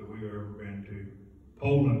that we've ever been to.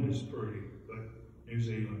 Poland is pretty, but New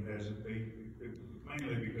Zealand has it beat,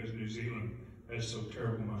 mainly because New Zealand has so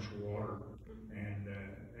terrible much water, and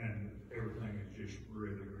everything is just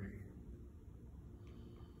really green.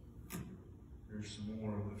 There's some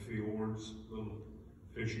more of the fjords, little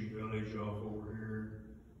fishing village off over here.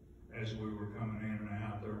 As we were coming in and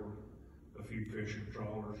out, there were a few fishing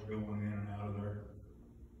trawlers going in and out of there.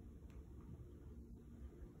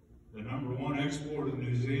 The #1 export of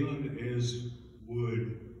New Zealand is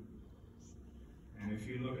wood. And if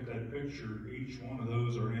you look at that picture, each one of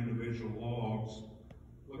those are individual logs.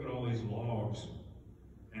 Look at all these logs.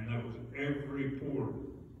 And that was every port.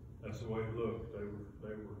 That's the way it looked. They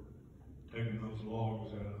were taking those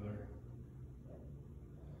logs out of there.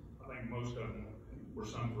 I think most of them were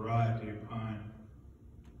some variety of pine.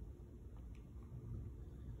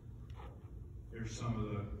 Here's some of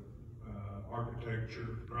the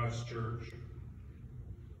architecture, Christchurch.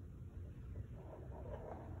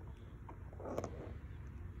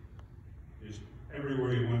 Just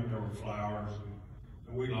everywhere you went, there were flowers,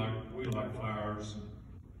 and we like flowers,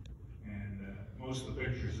 and most of the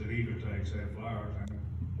pictures that Eva takes have flowers in them.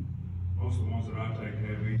 Most of the ones that I take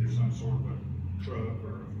have either some sort of a truck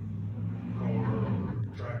or a car or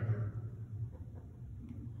a tractor.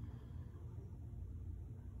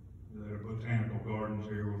 There are botanical gardens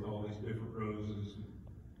here with all these different roses.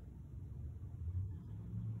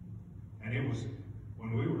 And it was,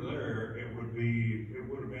 when we were there, it would have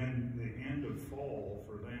been the end of fall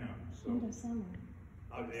for them, so. End of summer.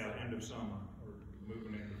 Yeah, end of summer, or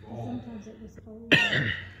moving into fall. Sometimes it was cold.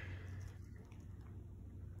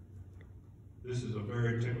 This is a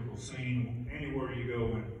very typical scene. Anywhere you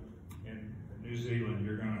go in New Zealand,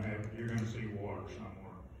 you're gonna see water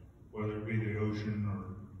somewhere, whether it be the ocean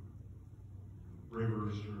or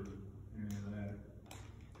rivers or any of that.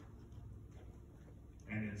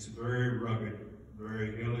 And it's very rugged,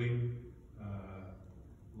 very hilly,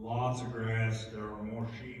 lots of grass. There are more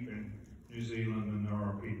sheep in New Zealand than there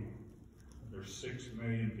are people. There's 6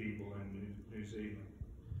 million people in New Zealand.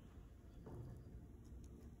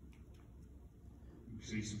 You can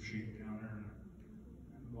see some sheep down there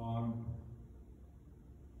in the bottom.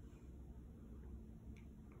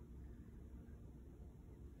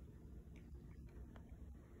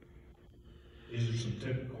 These are some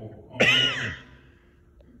typical homes.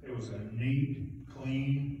 It was a neat,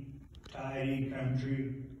 clean, tidy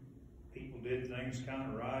country. People did things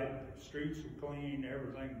kind of right. The streets were clean.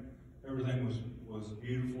 Everything was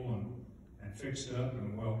beautiful and fixed up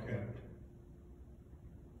and well kept.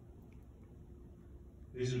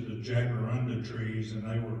 These are the jacaranda trees, and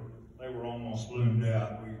they were almost bloomed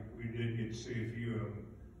out. We did get to see a few of them,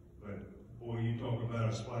 but boy, you talk about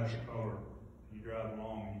a splash of color. You drive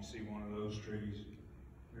along and you see one of those trees.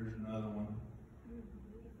 Here's another one.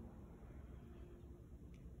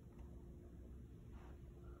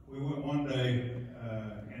 We went one day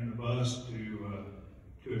in the bus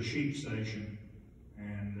to a sheep station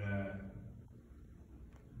and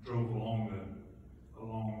drove along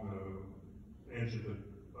the edge of the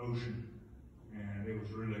ocean, and it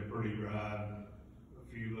was really a pretty drive. A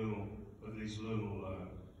few of these little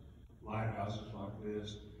lighthouses like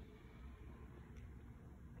this.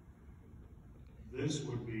 This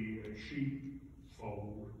would be a sheep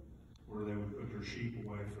fold where they would put their sheep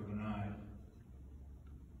away for the night.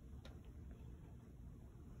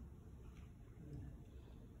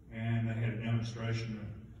 And they had a demonstration of,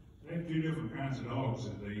 they have 2 different kinds of dogs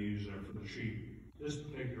that they use there for the sheep. This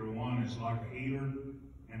particular one is like a healer,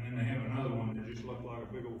 and then they have another one that just looked like a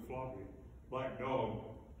big old floppy black dog,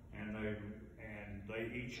 and they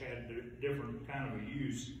each had different kind of a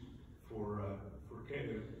use for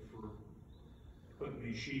putting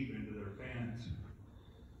these sheep into their pens.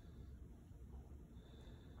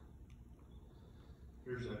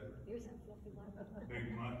 Here's that fluffy one.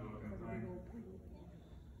 big mutt looking thing.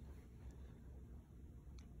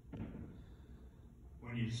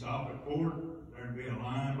 When you stop at port, there'd be a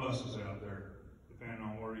line of buses out there, depending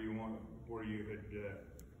on where you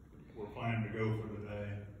were planning to go for the day.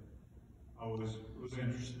 I was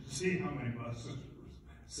interested to see how many buses were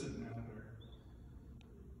sitting out there.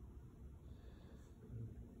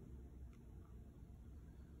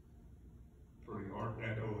 Pretty Art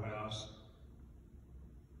Deco house.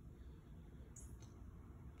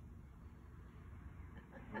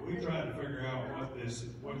 And we tried to figure out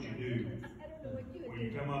what you do I don't know what you when would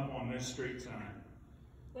you do. come up on this street sign.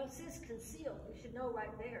 Well, it says concealed, you should know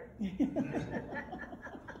right there.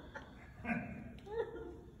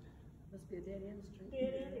 Must be a dead end street.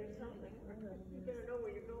 Dead end or something, you better know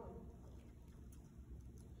where you're going.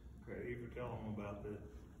 Okay, you can tell them about this,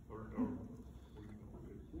 or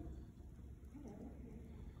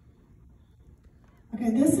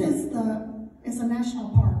Okay, this is it's a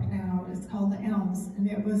national park now. It's called the Elms, and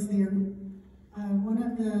it was one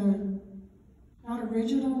of the, not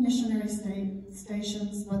original missionary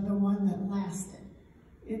stations, but the one that lasted.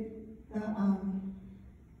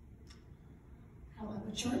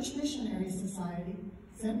 The Church Missionary Society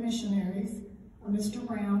sent missionaries, Mr.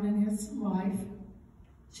 Brown and his wife,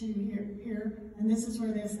 to here, and this is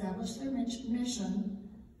where they established their mission.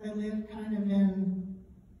 They lived kind of in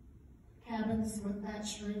cabins with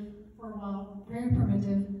thatched roof for a while, very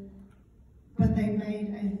primitive, but they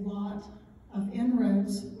made a lot of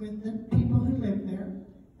inroads with the people who lived there,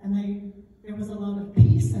 and there was a lot of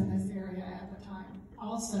peace in this area at the time.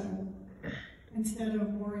 Also, instead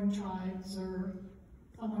of warring tribes or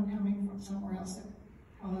someone coming from somewhere else that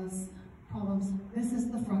caused problems. This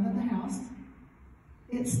is the front of the house.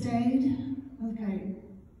 It stayed, okay,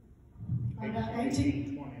 about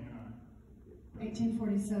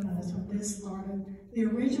 1847 is when this started. The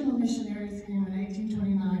original missionaries came in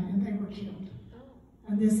 1829 and they were killed.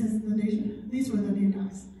 And these were the new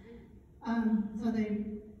guys. So they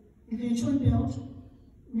eventually built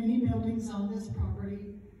many buildings on this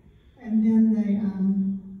property. And then they,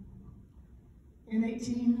 in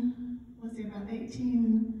about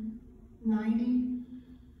 1890,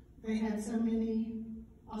 they had so many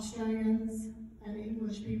Australians and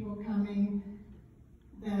English people coming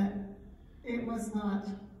that was not,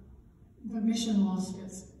 the mission lost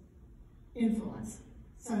its influence.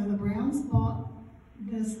 So the Browns bought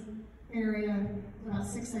this area, about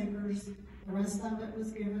 6 acres. The rest of it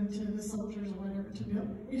was given to the soldiers or whatever to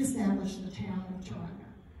build. It established the town of Toronto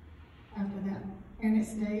after that. And it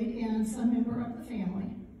stayed in some member of the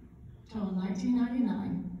family till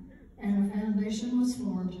 1999. And a foundation was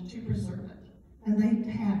formed to preserve it. And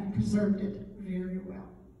they have preserved it very well.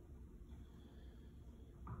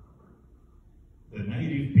 The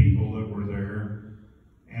native people that were there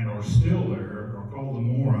and are still there are called the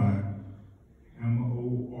Morai,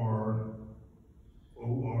 M-O-R-O-R-A-I,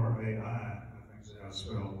 I think is how it's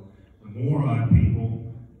spelled. The Morai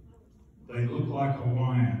people, they look like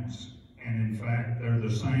Hawaiians, and in fact, they're the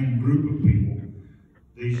same group of people.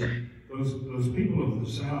 Those people of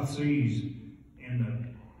the South Seas in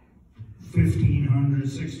the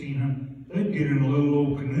 1500s, 1600s, they'd get in a little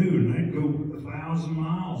old canoe and they'd go 1,000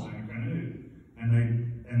 miles in a canoe,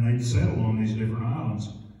 and they'd settle on these different islands.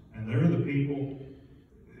 And they're the people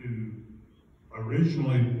who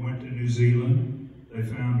originally went to New Zealand. They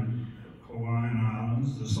founded Hawaiian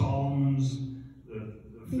Islands, the Solomons, the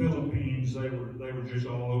Philippines. They were just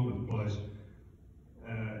all over the place.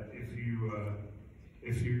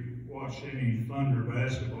 If you watched any Thunder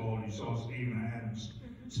basketball and you saw Stephen Adams,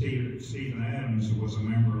 Stephen Adams was a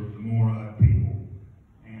member of the Morai people,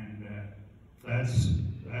 and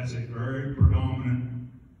that's a very predominant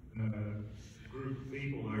group of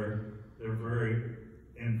people there. They're very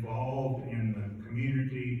involved in the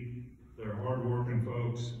community. They're hardworking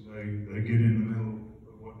folks. They get in the middle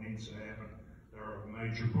of what needs to happen. They're a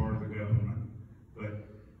major part of the government. But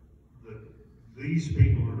these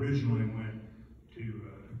people originally went to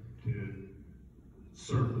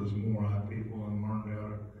serve those Morai people and learned how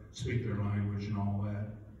to speak their language and all that.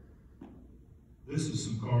 This is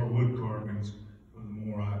some wood carvings of the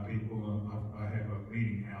Morai people. I have a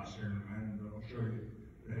meeting house here in a minute, but I'll show you.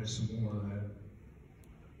 It has some more of that.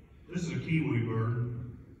 This is a kiwi bird.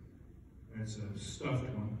 It's a stuffed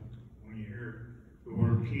one. When you hear the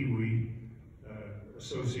word kiwi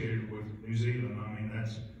associated with New Zealand, I mean,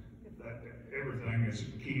 everything is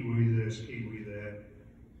kiwi this, kiwi that.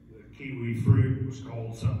 The kiwi fruit was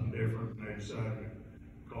called something different, and they decided to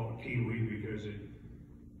call it kiwi because it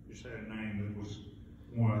just had a name that was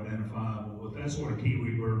more identifiable. But that's what a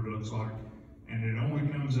kiwi bird looks like. And it only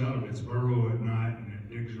comes out of its burrow at night, and it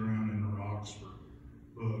digs around in the rocks for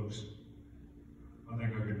bugs. I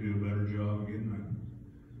think I could do a better job of getting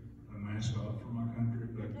a mascot for my country,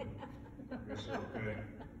 but I guess it's okay.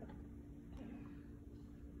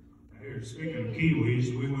 Here, speaking of kiwis,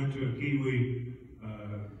 we went to a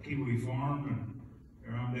kiwi farm, and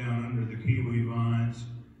here I'm down under the kiwi vines.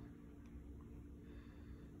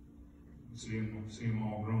 See them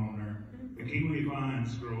all growing there. The kiwi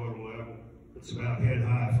vines grow at a level that's about head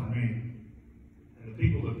high for me. And the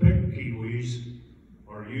people that pick kiwis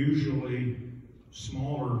are usually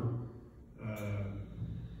smaller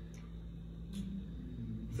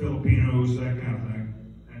Filipinos, that kind of thing.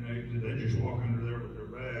 And they just walk under there with their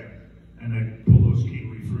bag and they pull those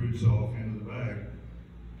kiwi fruits off into the bag.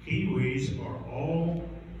 Kiwis are all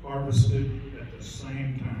harvested at the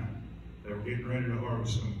same time. They were getting ready to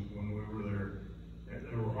harvest them when we were there.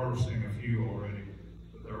 They were harvesting a few already.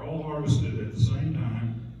 But they're all harvested at the same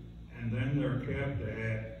time, and then they're kept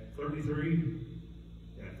at 33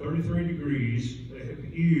 degrees. They have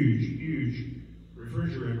huge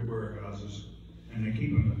refrigerator warehouses, and they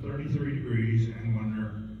keep them at 33 degrees, and when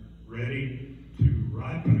they're ready to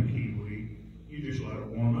ripen a kiwi, you just let it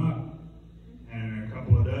warm up. And in a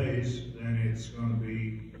couple of days, then it's going to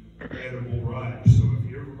be edible ripe. So if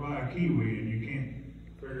you ever buy a kiwi and you can't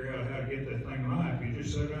figure out how to get that thing ripe, you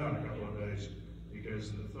just set it out a couple of days,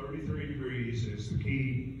 because the 33 degrees is the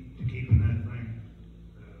key to keeping that thing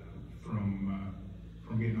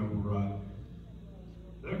from getting overripe.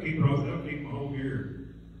 They'll keep them a whole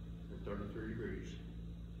year at 33 degrees.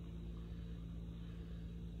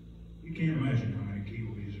 You can't imagine how many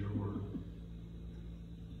kiwis there were.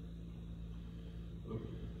 Look,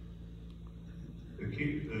 the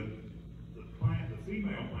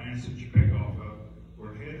female plants that you pick off of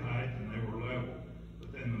were head height and they were level. But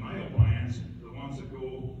then the male plants, the ones that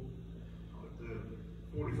go at the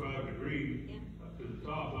 45 degree up to the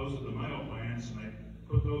top, those are the male plants, and they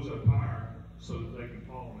put those up higher so that they can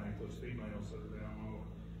pollinate those females that are down lower.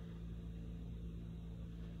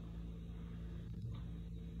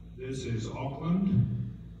 This is Auckland,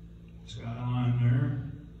 skyline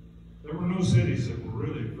there. There were no cities that were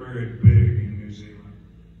really very big in New Zealand.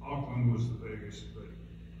 Auckland was the biggest, but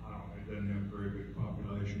I don't know, it doesn't have a very big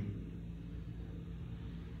population.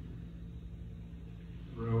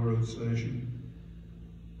 Railroad station.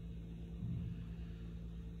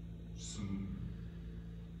 some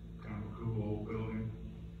kind of a cool old building.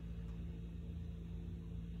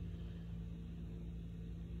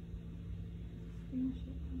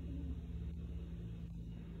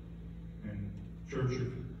 And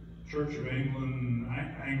Church of England,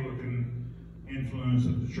 Anglican influence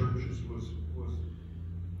of the churches was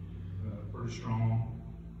pretty strong.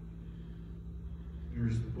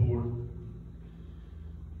 Here's the board.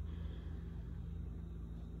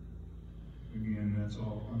 Again, that's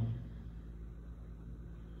all fun.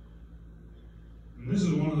 And this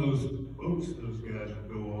is one of those boats those guys would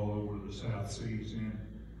go all over the South Seas in.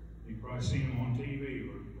 You've probably seen them on TV,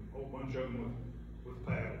 or a whole bunch of them with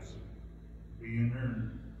paddles. Be in there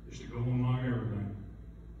and just to go on like everything.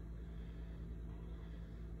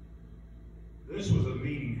 This was a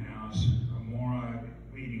meeting house, a Morai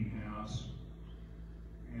meeting house,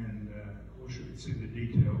 and I wish we could see the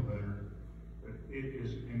detail better, but it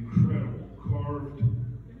is incredible. Carved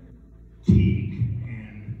teak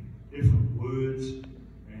and different woods,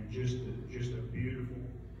 and just a beautiful,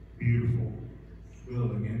 beautiful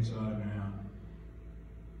building inside and out.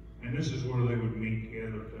 And this is where they would meet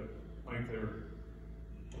together to make their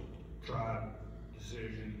tribe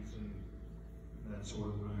decisions and that sort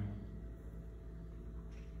of thing.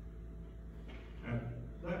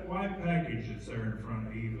 That white package that's there in front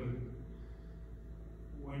of Eva,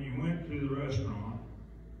 when you went to the restaurant,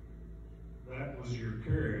 that was your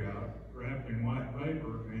carryout wrapped in white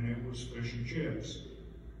paper, and it was fish and chips.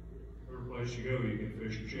 Every place you go, you get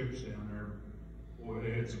fish and chips down there. Boy,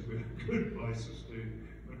 they had some good places too.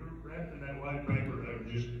 But wrapped in that white paper, that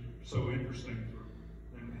was just so interesting for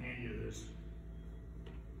them to hand you this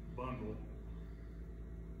bundle.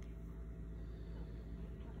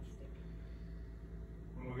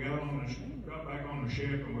 When we got back on the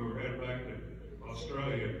ship and we were headed back to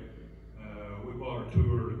Australia, we bought a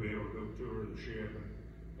tour to be able to go tour the ship, and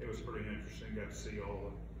it was pretty interesting. Got to see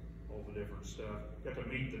all the different stuff. Got to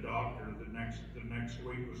meet the doctor the next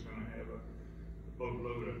week was going to have a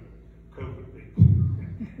boatload of COVID people.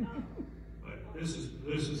 But this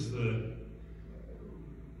is the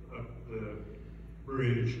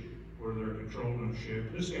bridge where they're controlling the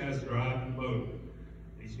ship. This guy's driving the boat.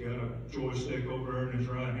 He's got a joystick over there in his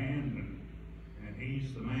right hand, and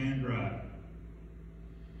he's the man driving.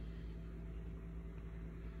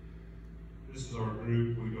 This is our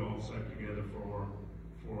group. We all sat together for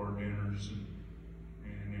our dinners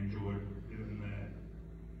and enjoyed doing that.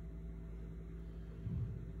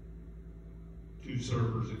 2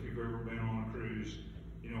 servers. If you've ever been on a cruise,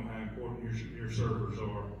 you know how important your servers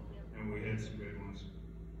are, and we had some good ones.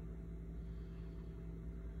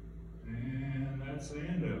 And that's the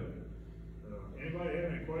end of it. Anybody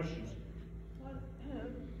have any questions? What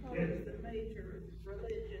is the major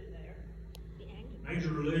religion there?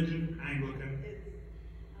 Major religion, Anglican.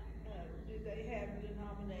 Do they have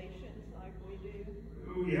denominations like we do?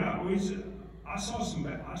 Oh, yeah, I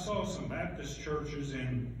saw some Baptist churches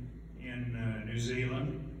in New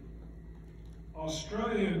Zealand.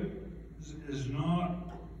 Australia is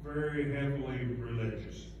not very heavily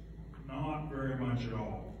religious, not very much at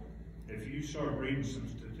all. If you start reading some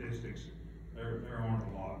statistics, there aren't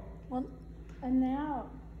a lot. Well, and now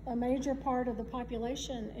a major part of the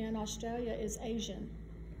population in Australia is Asian.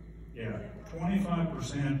 Yeah,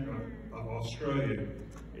 25% of Australia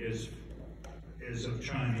is of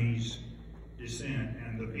Chinese descent,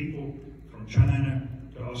 and the people from China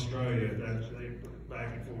to Australia, they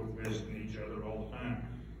back and forth visiting each other all the time.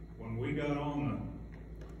 When we got on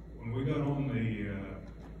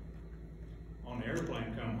the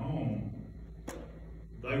airplane come home,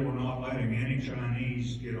 they were not letting any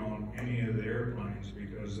Chinese get on any of the airplanes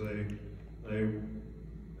because they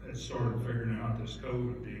had started figuring out this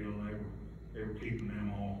COVID deal, and they were keeping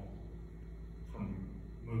them all from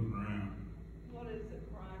moving around. What is the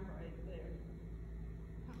crime rate there?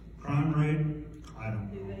 Crime rate? I don't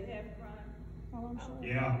know. Do they have crime? Oh, I'm sure.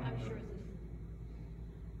 Yeah. I'm sure it's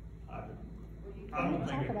I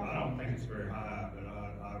don't think it's very high, but I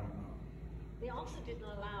don't know. They also didn't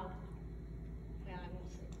allow, yeah, I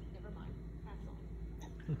won't say, never mind, that's all.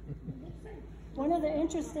 One of the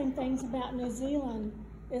interesting things about New Zealand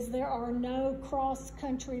is there are no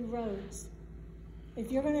cross-country roads.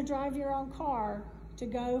 If you're going to drive your own car to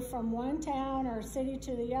go from one town or city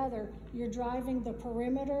to the other, you're driving the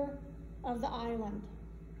perimeter of the island.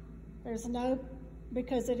 There's no,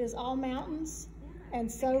 because it is all mountains and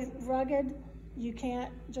so rugged, you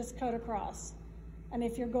can't just cut across. And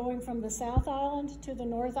if you're going from the South Island to the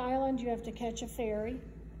North Island, you have to catch a ferry.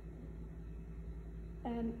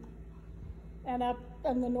 And up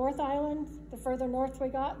on the North Island, the further north we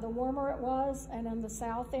got, the warmer it was, and on the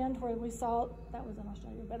south end where we saw, that was in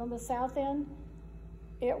Australia, but on the south end,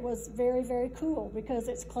 it was very, very cool because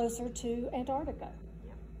it's closer to Antarctica.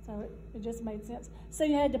 Yep. So it just made sense. So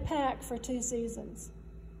you had to pack for 2 seasons.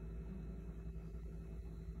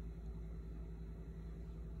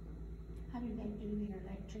 How do they do their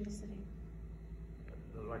electricity?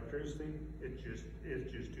 The electricity, it's just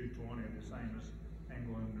 220, the same as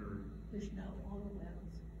England or, There's no oil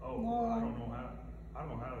wells. oh, No. I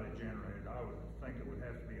don't know how they generate it. I would think it would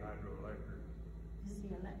have to be hydroelectric.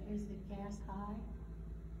 Is the gas high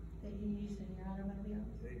that you use in your automobiles?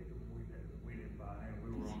 We didn't buy any,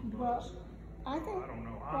 we were on Well, bus. I think, I don't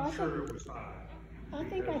know, well, I'm sure it was high. I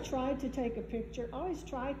think I because- tried to take a picture. I always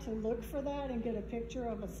try to look for that and get a picture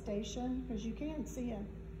of a station because you can see them.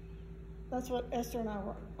 That's what Esther and I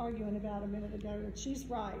were arguing about a minute ago, and she's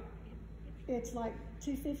right. It's like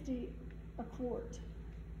 $2.50 a quart.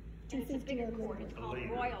 And it's a bigger $2.50 a quart, liter. it's called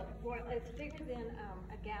liter. Royal, it's bigger than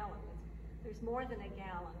a gallon. There's more than a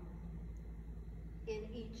gallon in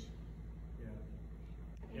each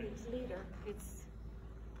Yeah. liter. It's,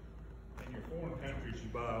 In your foreign countries, you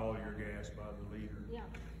buy all your gas by the liter. yeah,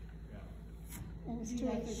 Yeah. And it's Do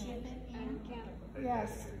they $2.50. ship it and in? Canada.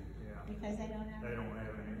 Yes. Yeah. Because they don't have. They don't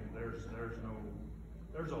have any,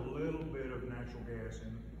 there's a little bit of natural gas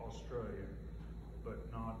in Australia,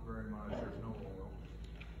 but not very much, there's no oil.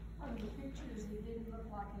 On the pictures, it didn't look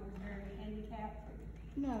like it was very handicapped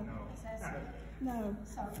No, No. accessible. no.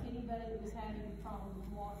 So if anybody that was having a problem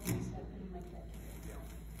with walking and stuff, couldn't make that.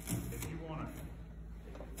 Yeah.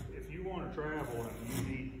 If you wanna travel and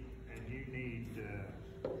you need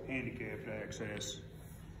handicapped access,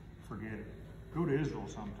 forget it. Go to Israel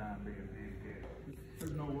sometime being handicapped.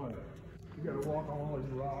 There's no way. You gotta walk on all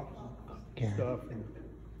these rocks and stuff. And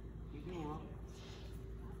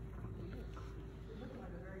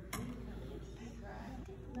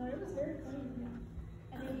No, it was very clean.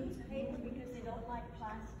 And they use paper because they don't like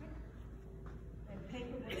plastic. And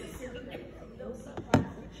paper will disintegrate. You don't see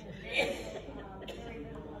plastic. And there's very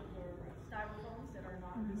little of your styrofoams that are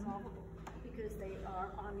not dissolvable because they are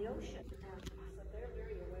on the ocean. So they're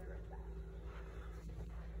very aware of that.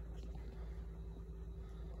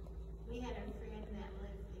 We had a friend that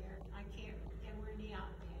lived there. They weren't out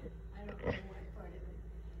there. I don't know what part of it.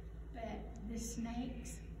 But the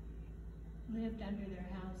snakes lived under their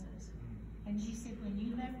houses. And she said when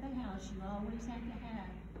you left the house, you always had to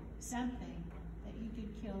have something that you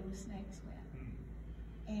could kill the snakes with.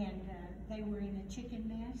 And they were in a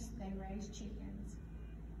chicken nest. They raised chickens.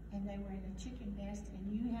 And they were in a chicken nest, and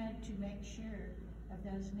you had to make sure of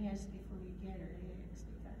those nests before you get her eggs,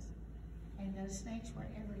 and those snakes were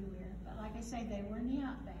everywhere. But like I say, they were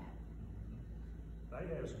not bad.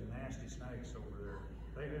 they have some nasty snakes over there.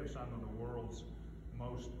 They have some of the world's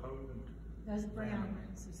most potent. Those brown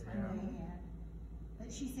ones is what Yeah. they had.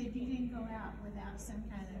 But she said you didn't go out without some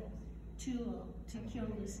kind of tool to kill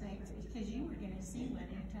the snakes because you were going to see one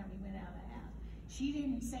anytime you went out of the house. She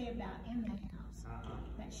didn't say about in the house,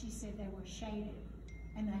 but she said they were shaded.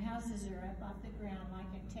 And the houses are up off the ground, like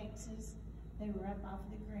in Texas, they were up off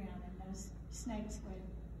the ground, and those snakes would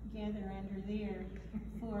gather under there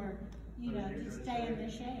for, to stay in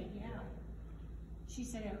the shade, yeah. She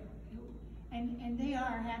said, and they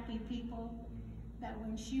are happy people, but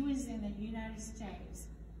when she was in the United States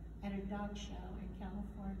at a dog show in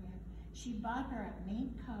California, she bought her a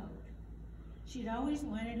mink coat. She'd always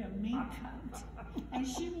wanted a mink coat, and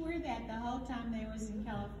she wore that the whole time they was in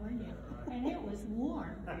California, and it was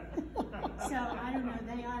warm. So I don't know,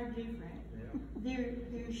 they are different. Their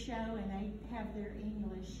show, and they have their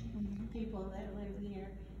English people that live there,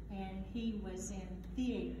 and he was in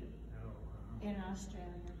theater in Australia.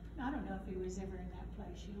 I don't know if he was ever in that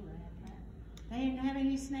place you were at, but they didn't have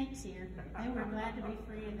any snakes here. They were glad to be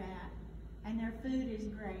free of that. And their food is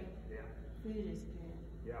great. Yeah. Food is good.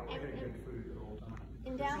 Yeah, we had good food the whole time.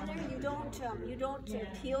 And down there, you don't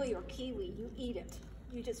peel your kiwi, you eat it.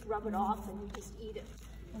 You just rub it off and you just eat it.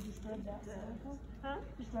 I'll just rub that side. Huh?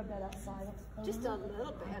 Just rub that outside. Just a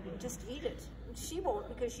little bit, just eat it. She won't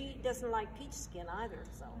because she doesn't like peach skin either,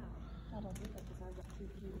 so. I don't do that because I've got 2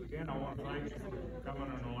 kilos. Again, I want to thank you for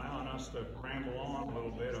coming and allowing us to ramble on a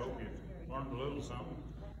little bit. I hope you learned a little something.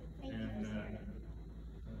 And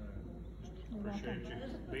appreciate you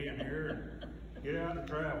being here. Get out and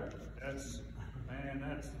travel. That's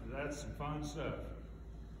some fun stuff.